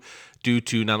to due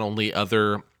to not only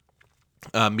other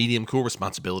medium cool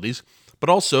responsibilities, but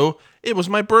also it was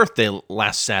my birthday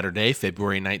last Saturday,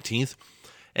 February 19th.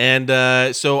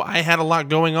 And so I had a lot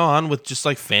going on with just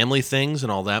like family things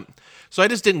and all that. So I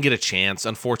just didn't get a chance,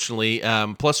 unfortunately.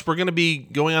 Plus, we're going to be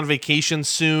going on vacation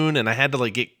soon, and I had to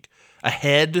like get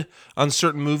ahead on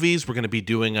certain movies. We're going to be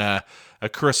doing a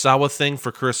Kurosawa thing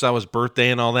for Kurosawa's birthday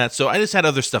and all that. So I just had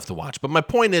other stuff to watch. But my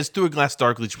point is, Through a Glass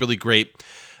Darkly is really great.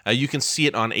 You can see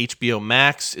it on HBO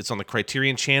Max. It's on the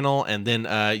Criterion Channel, and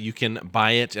then you can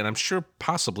buy it, and I'm sure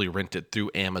possibly rent it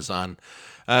through Amazon.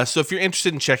 So if you're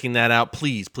interested in checking that out,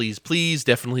 please, please, please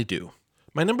definitely do.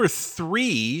 My number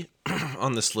 3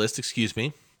 on this list,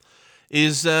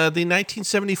 is the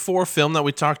 1974 film that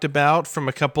we talked about from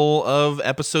a couple of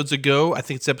episodes ago. I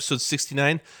think it's episode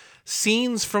 69,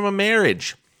 Scenes from a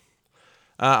Marriage.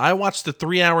 I watched the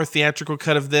 3-hour theatrical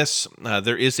cut of this.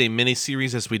 There is a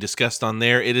miniseries, as we discussed on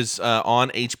there. It is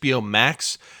on HBO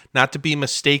Max, not to be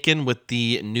mistaken with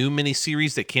the new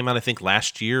miniseries that came out, I think,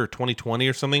 last year or 2020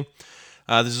 or something.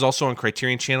 This is also on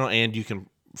Criterion Channel, and you can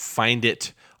find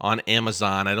it on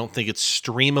Amazon. I don't think it's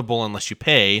streamable unless you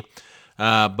pay,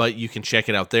 but you can check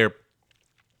it out there.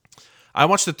 I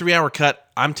watched the 3-hour cut.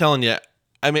 I'm telling you,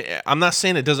 I mean, I'm not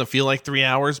saying it doesn't feel like 3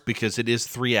 hours because it is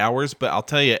 3 hours, but I'll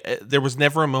tell you, there was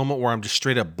never a moment where I'm just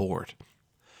straight up bored.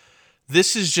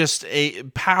 This is just a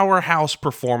powerhouse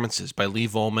performances by Lee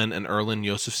Volman and Erland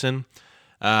Josephson.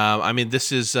 I mean,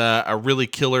 this is a really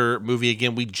killer movie.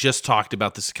 Again, we just talked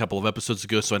about this a couple of episodes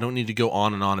ago, so I don't need to go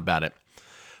on and on about it.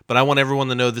 But I want everyone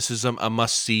to know this is a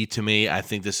must-see to me. I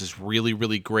think this is really,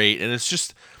 really great. And it's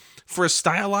just, for as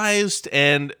stylized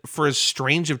and for as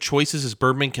strange of choices as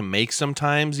Bergman can make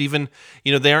sometimes, even,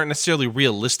 they aren't necessarily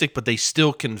realistic, but they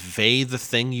still convey the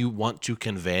thing you want to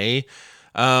convey.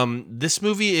 This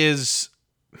movie is,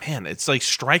 it's like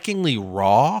strikingly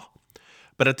raw,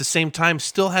 but at the same time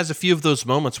still has a few of those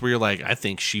moments where you're like, I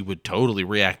think she would totally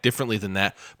react differently than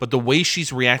that. But the way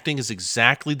she's reacting is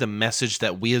exactly the message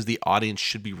that we as the audience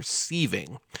should be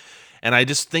receiving. And I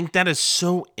just think that is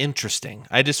so interesting.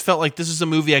 I just felt like this is a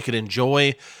movie I could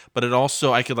enjoy, but it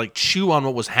also, I could like chew on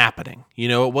what was happening.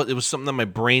 It was something that my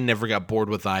brain never got bored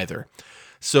with either.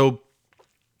 So,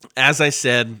 as I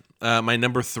said, my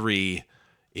number 3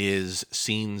 is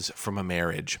Scenes from a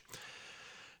Marriage.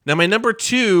 Now, my number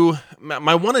 2,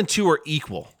 my 1 and 2 are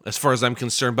equal as far as I'm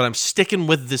concerned, but I'm sticking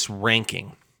with this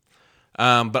ranking.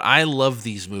 But I love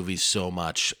these movies so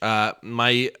much. And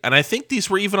I think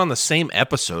these were even on the same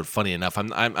episode. Funny enough,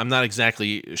 I'm not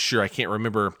exactly sure. I can't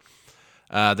remember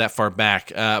that far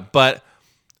back. But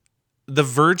The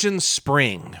Virgin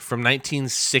Spring from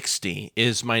 1960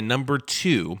 is my number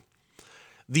 2.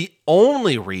 The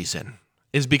only reason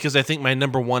is because I think my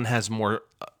number 1 has more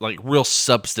like real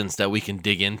substance that we can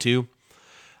dig into.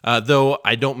 Though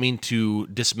I don't mean to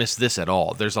dismiss this at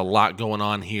all. There's a lot going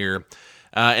on here.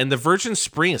 And The Virgin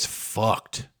Spring is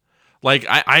fucked. Like,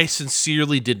 I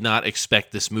sincerely did not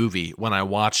expect this movie when I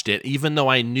watched it, even though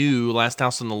I knew Last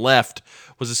House on the Left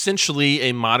was essentially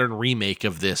a modern remake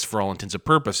of this for all intents and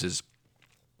purposes.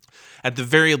 At the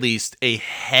very least, a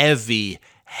heavy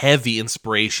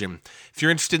inspiration. If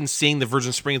you're interested in seeing The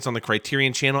Virgin Spring, it's on the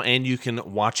Criterion Channel, and you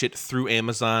can watch it through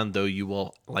Amazon, though you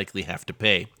will likely have to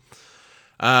pay.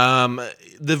 The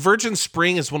Virgin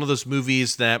Spring is one of those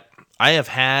movies that I have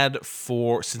had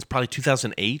since probably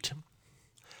 2008.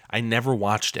 I never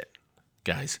watched it,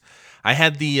 guys. I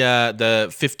had the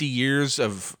 50 years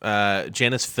of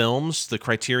Janus Films, the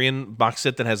Criterion box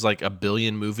set that has like 1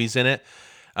 billion movies in it.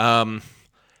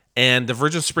 And The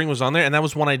Virgin Spring was on there, and that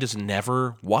was one I just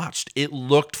never watched. It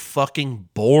looked fucking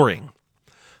boring.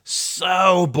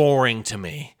 So boring to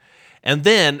me. And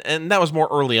that was more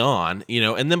early on,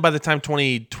 and then by the time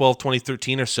 2012,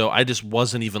 2013 or so, I just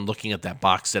wasn't even looking at that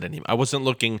box set anymore. I wasn't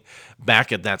looking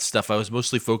back at that stuff. I was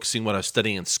mostly focusing on what I was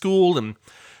studying in school and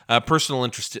personal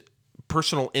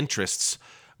interests.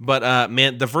 But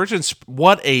man, The Virgin,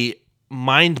 what a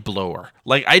mind blower.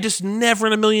 Like, I just never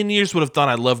in a million years would have thought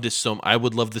I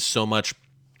would love this so much.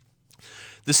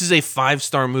 This is a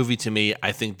 5-star movie to me.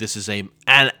 I think this is an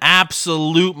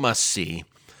absolute must-see.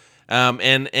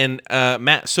 And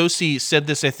Matt Sosi said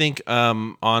this, I think,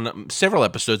 on several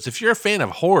episodes. If you're a fan of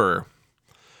horror,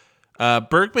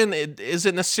 Bergman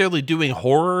isn't necessarily doing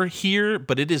horror here,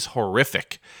 but it is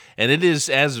horrific. And it is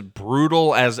as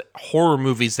brutal as horror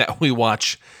movies that we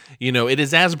watch. It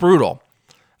is as brutal.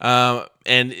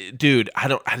 And dude,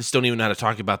 I just don't even know how to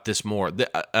talk about this more.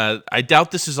 I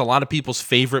doubt this is a lot of people's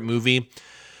favorite movie.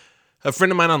 A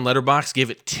friend of mine on Letterboxd gave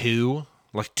it 2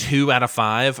 out of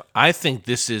 5. I think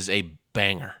this is a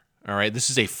banger. All right. This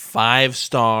is a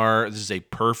 5-star. This is a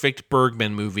perfect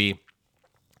Bergman movie.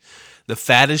 The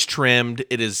fat is trimmed.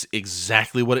 It is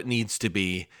exactly what it needs to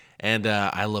be. And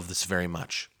I love this very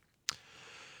much.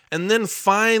 And then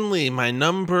finally, my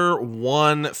number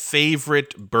 1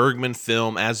 favorite Bergman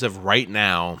film as of right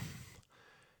now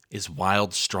is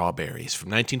Wild Strawberries from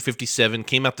 1957.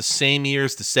 Came out the same year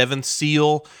as The Seventh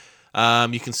Seal.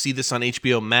 You can see this on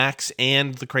HBO Max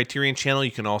and the Criterion Channel.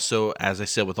 You can also, as I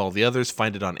said with all the others,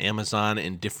 find it on Amazon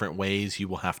in different ways. You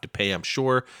will have to pay, I'm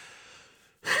sure.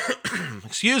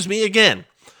 Excuse me again.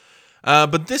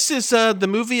 But this is the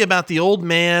movie about the old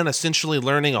man essentially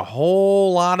learning a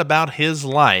whole lot about his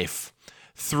life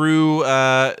through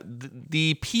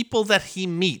the people that he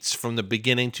meets from the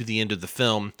beginning to the end of the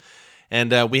film.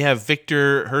 And we have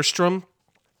Victor Herstrom.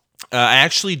 I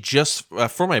actually just,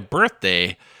 for my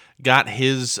birthday, got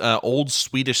his old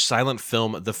Swedish silent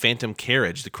film, The Phantom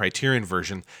Carriage, the Criterion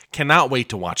version. Cannot wait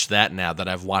to watch that now that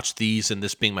I've watched these, and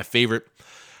this being my favorite.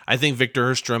 I think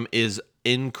Victor Herstrom is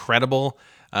incredible.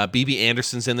 B.B.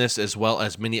 Anderson's in this, as well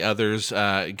as many others.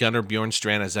 Gunnar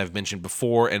Bjornstrand, as I've mentioned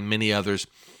before, and many others.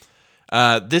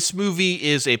 This movie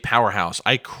is a powerhouse.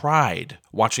 I cried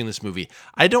watching this movie.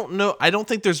 I don't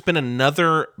think there's been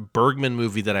another Bergman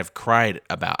movie that I've cried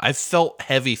about. I've felt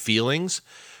heavy feelings,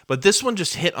 but this one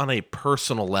just hit on a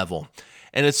personal level.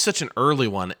 And it's such an early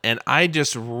one, and I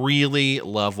just really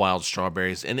love Wild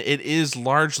Strawberries, and it is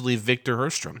largely Victor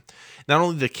Herstrom. Not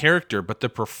only the character, but the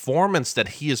performance that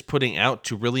he is putting out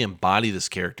to really embody this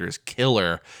character is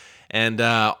killer. And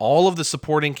all of the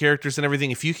supporting characters and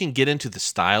everything, if you can get into the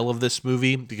style of this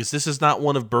movie, because this is not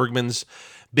one of Bergman's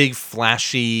big,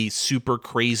 flashy, super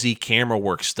crazy camera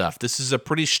work stuff. This is a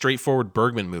pretty straightforward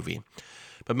Bergman movie.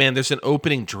 But man, there's an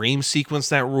opening dream sequence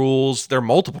that rules. There are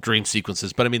multiple dream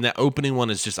sequences, but I mean, that opening one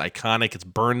is just iconic. It's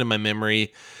burned in my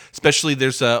memory. Especially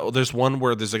there's one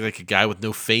where there's like a guy with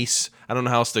no face. I don't know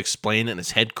how else to explain it, and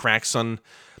his head cracks on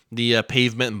the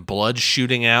pavement and blood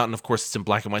shooting out. And of course, it's in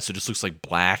black and white, so it just looks like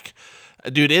black.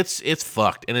 Dude, it's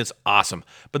fucked, and it's awesome.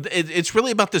 But it's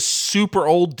really about this super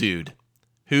old dude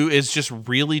who is just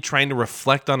really trying to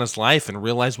reflect on his life and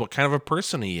realize what kind of a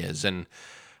person he is. And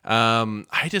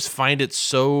I just find it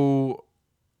so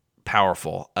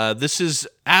powerful. This is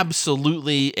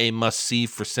absolutely a must-see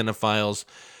for cinephiles.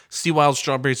 See Wild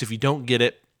Strawberries. If you don't get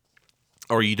it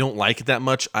or you don't like it that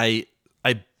much, I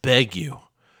beg you,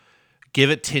 give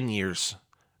it 10 years,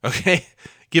 okay?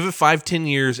 Give it 5-10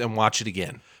 years and watch it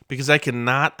again. Because I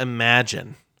cannot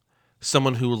imagine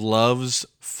someone who loves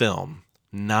film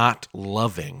not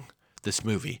loving this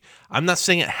movie. I'm not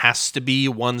saying it has to be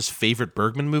one's favorite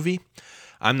Bergman movie.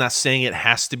 I'm not saying it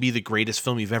has to be the greatest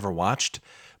film you've ever watched,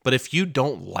 but if you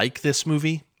don't like this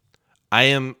movie,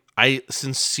 I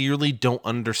sincerely don't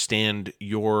understand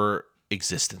your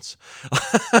existence.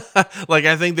 Like,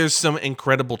 I think there's some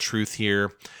incredible truth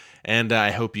here, and I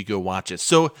hope you go watch it.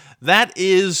 So that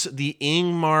is the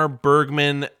Ingmar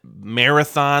Bergman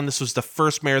marathon. This was the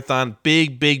first marathon.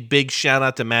 Big shout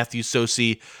out to Matthew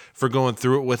Sosi for going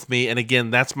through it with me. And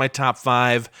again, that's my top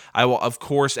 5. I will, of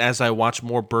course, as I watch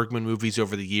more Bergman movies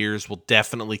over the years, will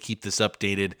definitely keep this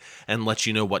updated and let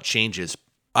you know what changes.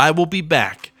 I will be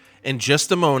back in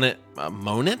just a moment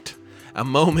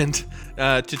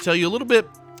to tell you a little bit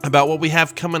about what we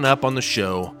have coming up on the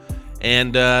show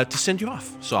and to send you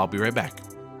off. So I'll be right back.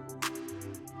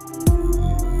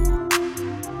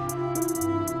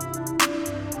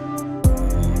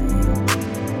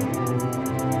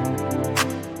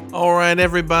 All right,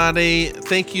 everybody.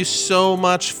 Thank you so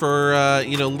much for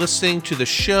listening to the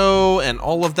show and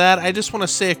all of that. I just want to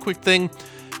say a quick thing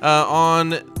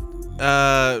on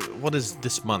what is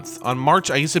this month? On March,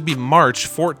 I guess it'd be March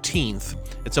 14th.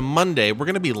 It's a Monday. We're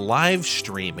going to be live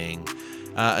streaming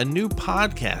a new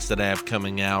podcast that I have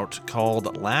coming out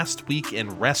called Last Week in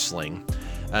Wrestling.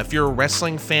 If you're a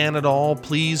wrestling fan at all,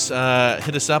 please hit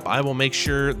us up. I will make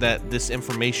sure that this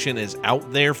information is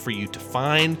out there for you to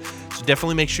find. So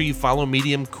definitely make sure you follow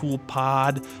Medium Cool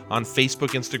Pod on Facebook,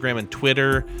 Instagram, and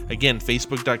Twitter. Again,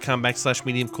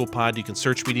 facebook.com/Medium Cool Pod. You can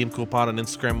search Medium Cool Pod on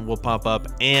Instagram, will pop up,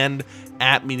 and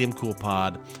at Medium Cool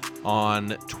Pod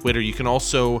on Twitter. You can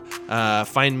also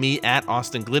find me at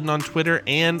Austin Glidden on Twitter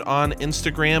and on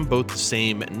Instagram, both the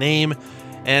same name.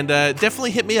 And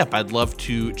definitely hit me up. I'd love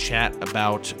to chat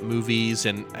about movies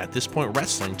and, at this point,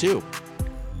 wrestling too.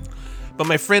 But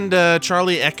my friend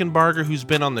Charlie Eckenbarger, who's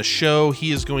been on the show,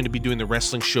 he is going to be doing the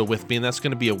wrestling show with me, and that's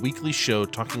going to be a weekly show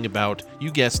talking about,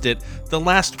 you guessed it, the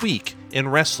last week in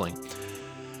wrestling.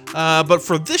 But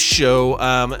for this show,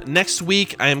 next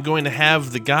week, I am going to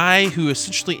have the guy who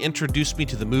essentially introduced me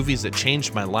to the movies that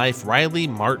changed my life, Riley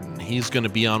Martin. He's going to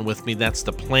be on with me. That's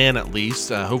the plan, at least.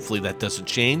 Hopefully that doesn't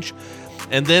change.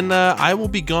 And then I will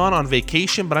be gone on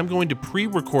vacation, but I'm going to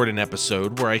pre-record an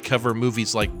episode where I cover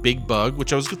movies like Big Bug,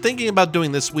 which I was thinking about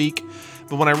doing this week.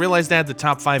 But when I realized I had the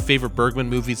top 5 favorite Bergman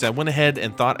movies, I went ahead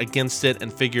and thought against it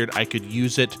and figured I could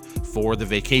use it for the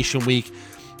vacation week.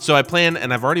 So I plan,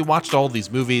 and I've already watched all of these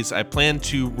movies, I plan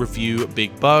to review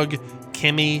Big Bug,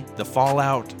 Kimmy, The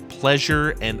Fallout,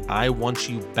 Pleasure, and I Want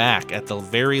You Back. At the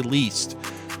very least,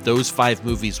 those 5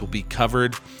 movies will be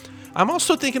covered. I'm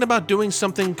also thinking about doing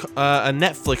something, a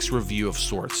Netflix review of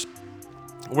sorts.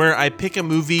 where I pick a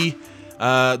movie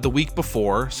the week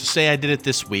before. So say I did it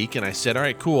this week, and I said, all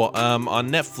right, cool. On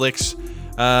Netflix,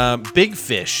 Big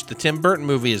Fish, the Tim Burton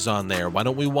movie, is on there. Why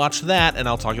don't we watch that, and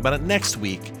I'll talk about it next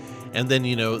week. And then,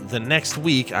 the next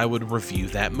week I would review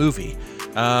that movie.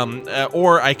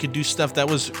 Or I could do stuff that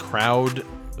was crowd,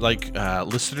 like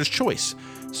listener's choice.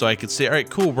 So I could say, all right,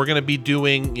 cool, we're going to be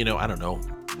doing, I don't know,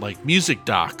 like music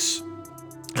docs.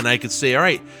 And I could say, all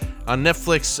right, on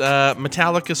Netflix,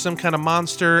 Metallica, Some Kind of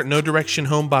Monster, No Direction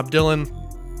Home, Bob Dylan,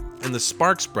 and the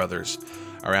Sparks Brothers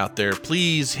are out there.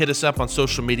 Please hit us up on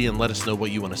social media and let us know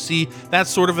what you want to see. That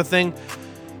sort of a thing.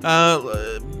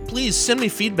 Please send me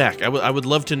feedback. I would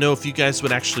love to know if you guys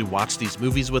would actually watch these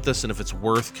movies with us and if it's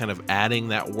worth kind of adding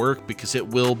that work, because it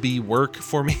will be work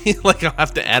for me. Like, I'll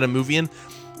have to add a movie in.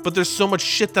 But there's so much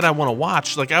shit that I want to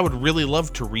watch. Like, I would really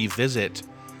love to revisit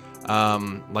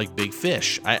like Big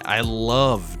Fish. I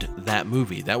loved that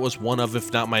movie. That was one of,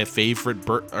 if not my favorite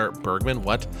Burton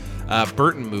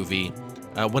movie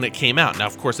when it came out. Now,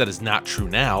 of course, that is not true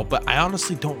now, but I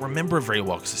honestly don't remember it very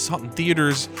well because I saw it in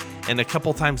theaters and a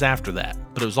couple times after that,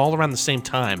 but it was all around the same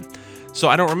time. So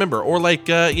I don't remember. Or like,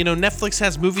 Netflix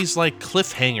has movies like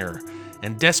Cliffhanger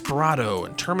and Desperado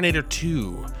and Terminator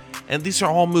 2. And these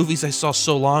are all movies I saw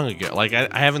so long ago. Like,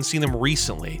 I haven't seen them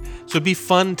recently. So it'd be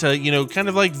fun to, kind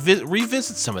of like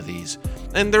revisit some of these.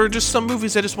 And there are just some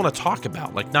movies I just want to talk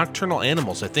about. Like Nocturnal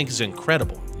Animals, I think is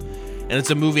incredible. And it's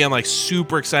a movie I'm like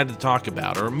super excited to talk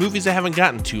about. Or movies I haven't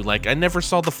gotten to. Like, I never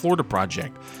saw The Florida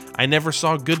Project. I never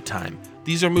saw Good Time.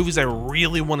 These are movies I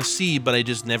really want to see, but I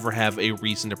just never have a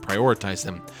reason to prioritize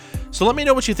them. So let me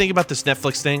know what you think about this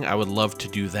Netflix thing. I would love to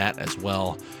do that as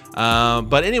well.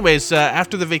 But anyways,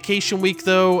 after the vacation week,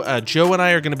 though, Joe and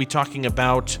I are going to be talking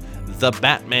about The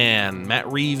Batman, Matt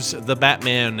Reeves' The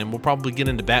Batman, and we'll probably get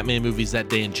into Batman movies that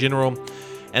day in general.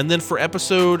 And then for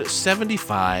episode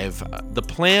 75, the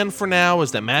plan for now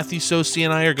is that Matthew Sosi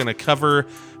and I are going to cover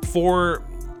for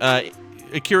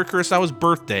Akira Kurosawa's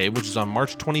birthday, which is on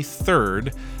March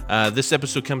 23rd. This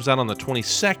episode comes out on the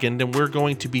 22nd, and we're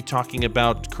going to be talking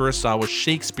about Kurosawa's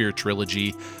Shakespeare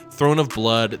trilogy, Throne of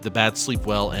Blood, The Bad Sleep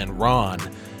Well, and Ron.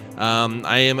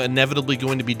 I am inevitably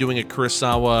going to be doing a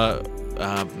Kurosawa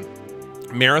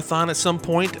marathon at some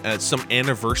point, at some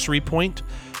anniversary point.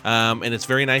 And it's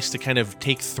very nice to kind of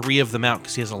take 3 of them out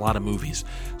because he has a lot of movies.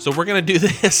 So we're going to do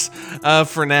this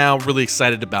for now. Really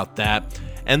excited about that.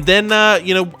 And then,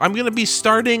 I'm going to be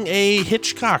starting a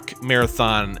Hitchcock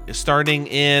marathon starting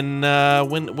in,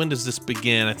 when does this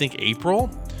begin? I think April.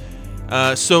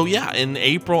 So yeah, in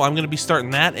April, I'm going to be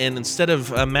starting that. And instead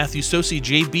of Matthew Sosi,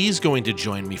 JB is going to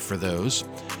join me for those.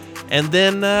 And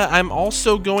then I'm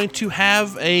also going to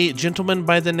have a gentleman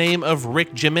by the name of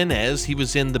Rick Jimenez. He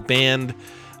was in the band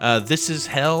This Is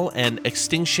Hell and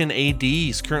Extinction AD.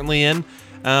 He's currently in.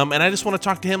 And I just want to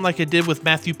talk to him like I did with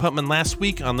Matthew Putman last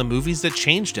week on the movies that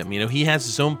changed him. He has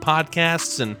his own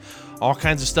podcasts and all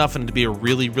kinds of stuff, and it'd be a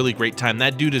really, really great time.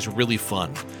 That dude is really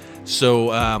fun.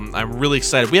 So I'm really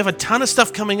excited. We have a ton of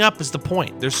stuff coming up is the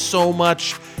point. There's so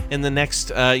much in the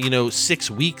next,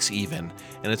 6 weeks even.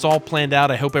 And it's all planned out.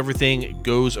 I hope everything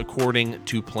goes according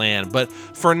to plan. But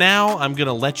for now, I'm going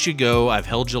to let you go. I've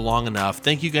held you long enough.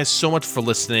 Thank you guys so much for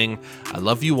listening. I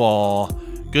love you all.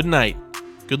 Good night.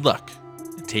 Good luck.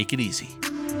 And take it easy.